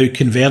 are now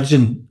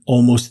converging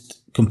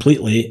almost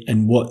completely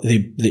in what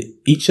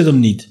each of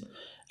them need.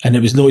 And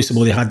it was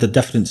noticeable they had a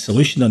different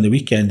solution on the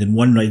weekend, and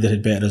one rider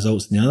had better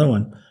results than the other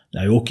one.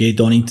 Now, okay,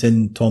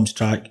 Donington, Tom's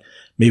track,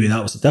 maybe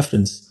that was the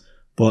difference.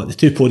 But the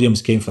two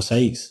podiums came for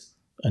Sykes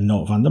and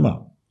not Van der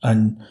Mark.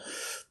 And,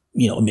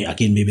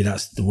 again, maybe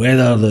that's the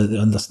weather, the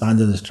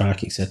understanding of the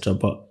track, etc.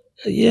 But,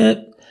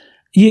 yeah,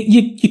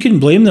 you couldn't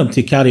blame them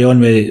to carry on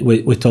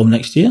with Tom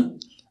next year.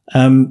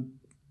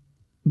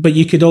 But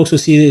you could also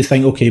see they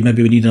think, okay,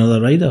 maybe we need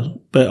another rider.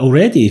 But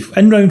already,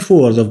 in round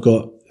 4, they've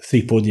got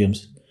 3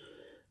 podiums.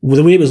 Well,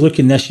 the way it was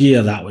looking this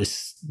year,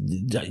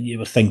 you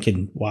were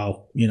thinking,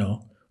 wow,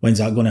 when's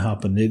that going to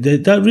happen?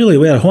 That really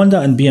were. Honda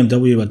and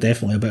BMW were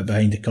definitely a bit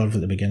behind the curve at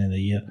the beginning of the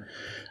year.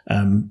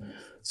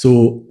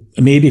 So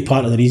maybe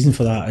part of the reason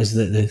for that is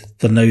that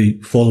they're now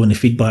following the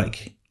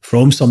feedback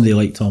from somebody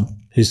like Tom,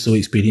 who's so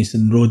experienced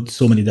and rode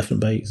so many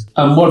different bikes.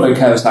 What about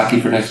Kawasaki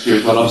for next year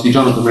as well? Obviously,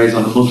 Jonathan Ray's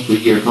on a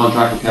multiple-year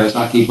contract with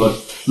Kawasaki,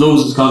 but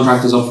Lowe's'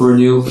 contract is up for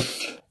renewal.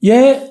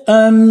 Yeah,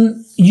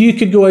 you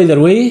could go either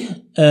way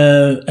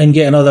and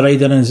get another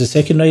rider in as a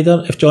second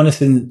rider. If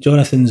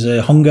Jonathan's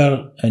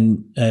hunger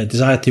and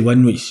desire to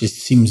win, which just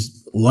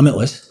seems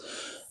limitless,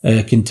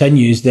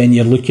 continues, then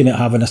you're looking at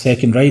having a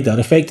second rider.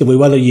 Effectively,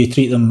 whether you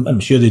treat them, I'm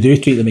sure they do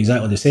treat them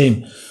exactly the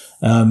same.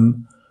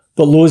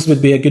 But Lowe's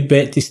would be a good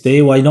bet to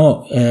stay. Why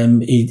not?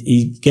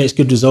 He gets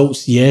good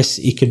results. Yes,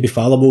 he could be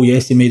fallible.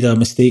 Yes, he made a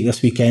mistake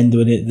this weekend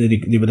when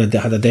they would have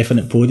had a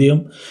definite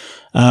podium.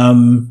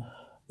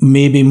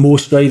 Maybe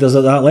most riders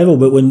at that level,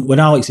 but when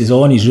Alex is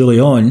on, he's really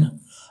on.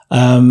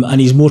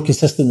 And he's more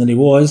consistent than he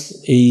was.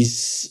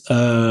 He's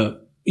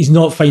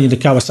not finding the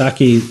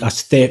Kawasaki a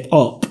step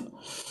up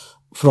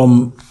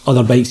from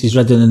other bikes he's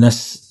ridden in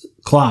this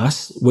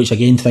class, which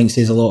again I think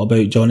says a lot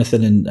about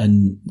Jonathan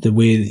and the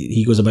way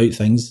he goes about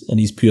things and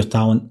his pure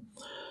talent.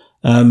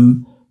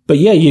 But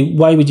yeah,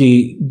 why would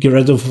you get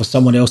rid of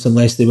someone else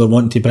unless they were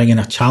wanting to bring in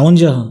a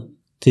challenger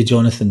to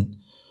Jonathan?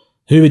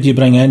 Who would you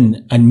bring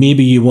in? And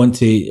maybe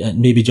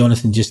maybe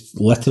Jonathan just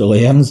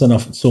literally earns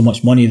so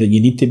much money that you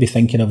need to be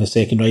thinking of a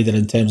second rider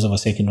in terms of a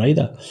second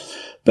rider.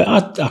 But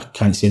I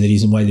can't see the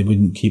reason why they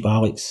wouldn't keep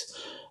Alex.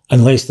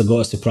 Unless they've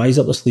got a surprise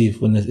up their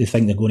sleeve when they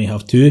think they're going to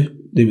have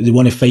 2. They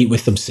want to fight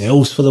with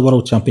themselves for the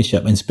World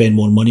Championship and spend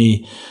more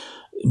money,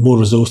 more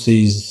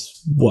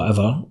resources,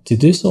 whatever, to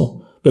do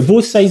so. But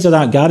both sides of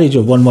that garage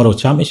have won World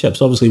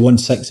Championships. Obviously, one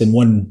 6 and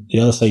one, the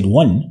other side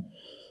 1.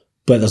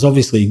 But there's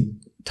obviously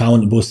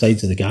talent on both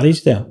sides of the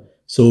garage there.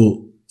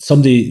 So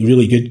somebody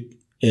really good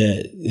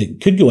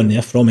it could go in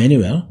there from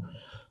anywhere.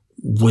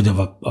 would have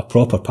a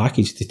proper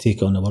package to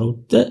take on the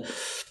world.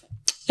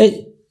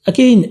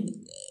 Again,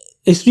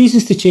 it's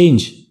reasons to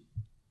change.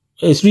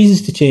 It's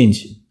reasons to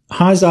change.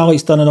 Has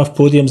Alex done enough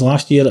podiums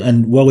last year,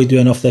 and will he do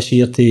enough this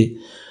year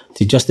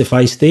to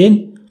justify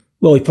staying?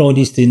 Well, he probably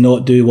needs to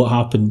not do what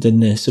happened in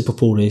the Super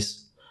Pole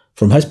race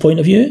from his point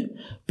of view,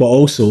 but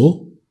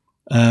also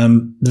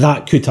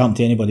that could happen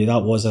to anybody.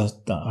 That was a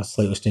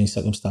slightly strange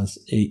circumstance.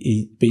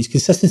 But his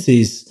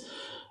consistency is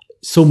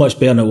so much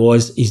better than it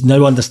was. He's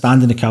now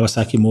understanding the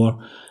Kawasaki more,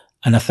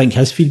 and I think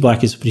his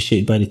feedback is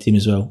appreciated by the team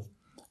as well.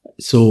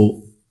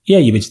 So, yeah,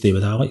 you would stay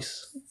with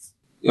Alex.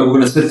 Yeah, we're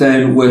going to sit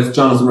down with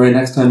Jonathan Rea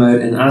next time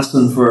out in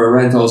Aston for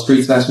a Renthal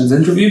Street Sessions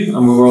interview,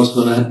 and we're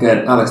also going to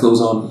get Alex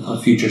Lowes on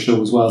a future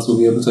show as well, so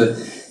we'll be able to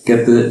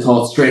get the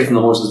thoughts straight from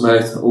the horse's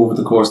mouth over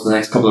the course of the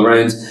next couple of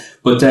rounds.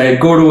 But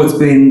Gordo, it's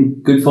been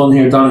good fun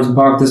here at Donington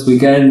Park this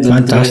weekend.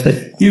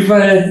 Fantastic. You've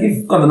got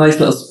a nice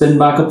little spin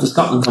back up to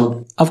Scotland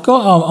coming.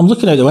 I'm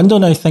looking out the window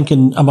now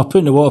thinking, am I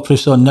putting the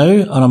waterproofs on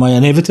now, or am I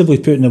inevitably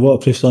putting the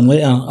waterproofs on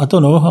later? I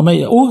don't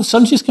know. The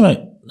sun's just come out.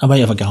 I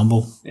might have a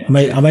gamble. Yeah.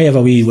 I might have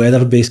a wee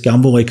weather-based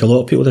gamble like a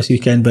lot of people this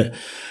weekend. But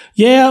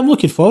yeah, I'm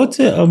looking forward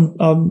to it.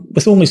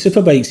 With only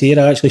Superbikes here,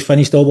 I actually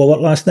finished all my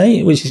work last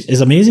night, which is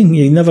amazing.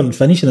 You never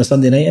finish on a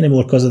Sunday night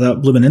anymore because of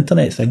that blooming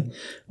internet thing,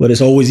 where it's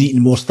always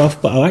eating more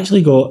stuff. But I've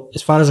actually got,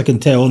 as far as I can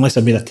tell, unless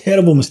I've made a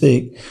terrible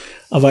mistake,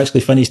 I've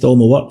actually finished all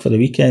my work for the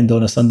weekend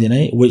on a Sunday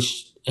night,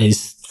 which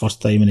is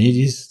first time in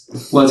ages.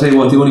 Well, I'll tell you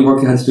what, the only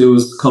work you had to do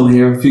was come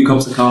here, a few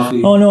cups of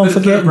coffee. Oh no, I'm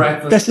forgetting.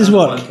 This is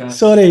work.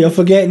 Sorry, I'm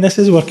forgetting this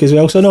is work as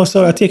well. So no,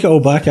 sorry, I take it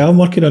all back. I'm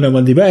working on a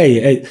Monday. But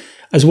hey,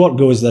 as work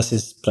goes, this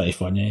is pretty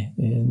fun, yeah.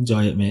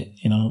 Enjoy it, mate.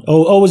 You know, I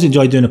always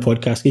enjoy doing a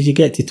podcast because you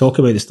get to talk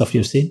about the stuff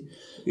you've seen.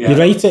 Yeah. You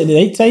write it at the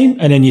right time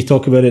and then you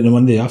talk about it on the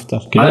Monday after.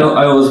 I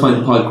always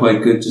find the pod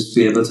quite good just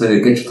to be able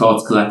to get your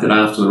thoughts collected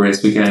after the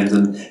race weekend,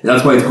 and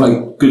that's why it's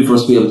quite good for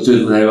us to be able to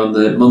do it now on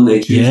the Monday,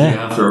 Tuesday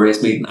after a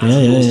race meeting as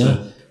opposed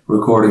to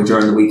recording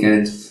during the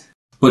weekend.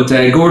 But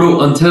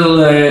Gordo, until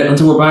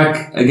we're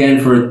back again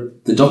for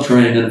the Dutch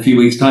round in a few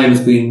weeks' time,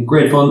 it's been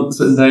great fun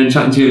sitting down and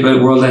chatting to you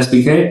about World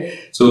SBK.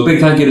 So a big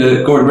thank you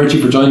to Gordon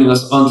Ritchie for joining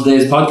us on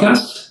today's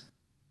podcast.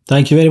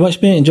 Thank you very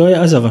much, mate. Enjoy it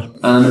as ever.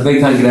 And a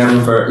big thank you to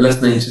everyone for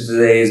listening to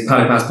today's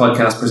Paddock Pass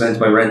podcast presented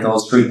by Renthal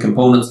Street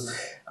Components.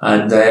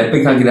 And a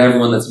big thank you to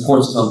everyone that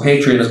supports us on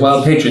Patreon as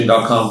well,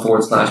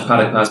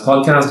 patreon.com/Paddock Pass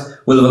podcast.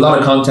 We'll have a lot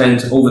of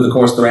content over the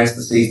course of the rest of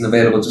the season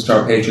available just to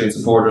our Patreon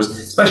supporters,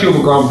 especially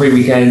over Grand Prix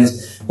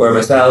weekends, where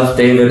myself,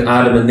 David,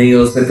 Adam and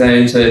Neil sit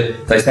down to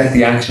dissect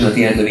the action at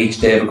the end of each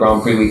day of a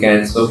Grand Prix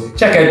weekend. So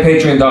check out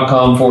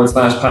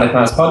patreon.com/Paddock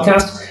Pass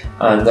podcast.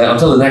 And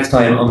until the next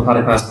time on the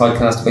Paddock Pass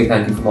podcast, a big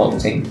thank you from all the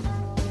team.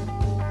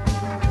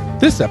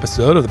 This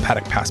episode of the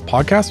Paddock Pass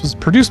podcast was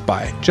produced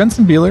by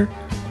Jensen Beeler,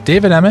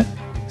 David Emmett,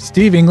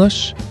 Steve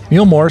English,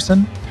 Neil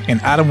Morrison,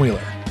 and Adam Wheeler.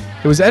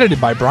 It was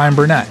edited by Brian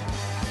Burnett.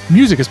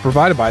 Music is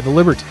provided by The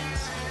Libertines.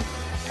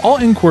 All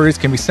inquiries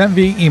can be sent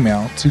via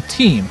email to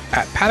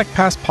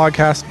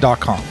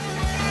team@paddockpasspodcast.com.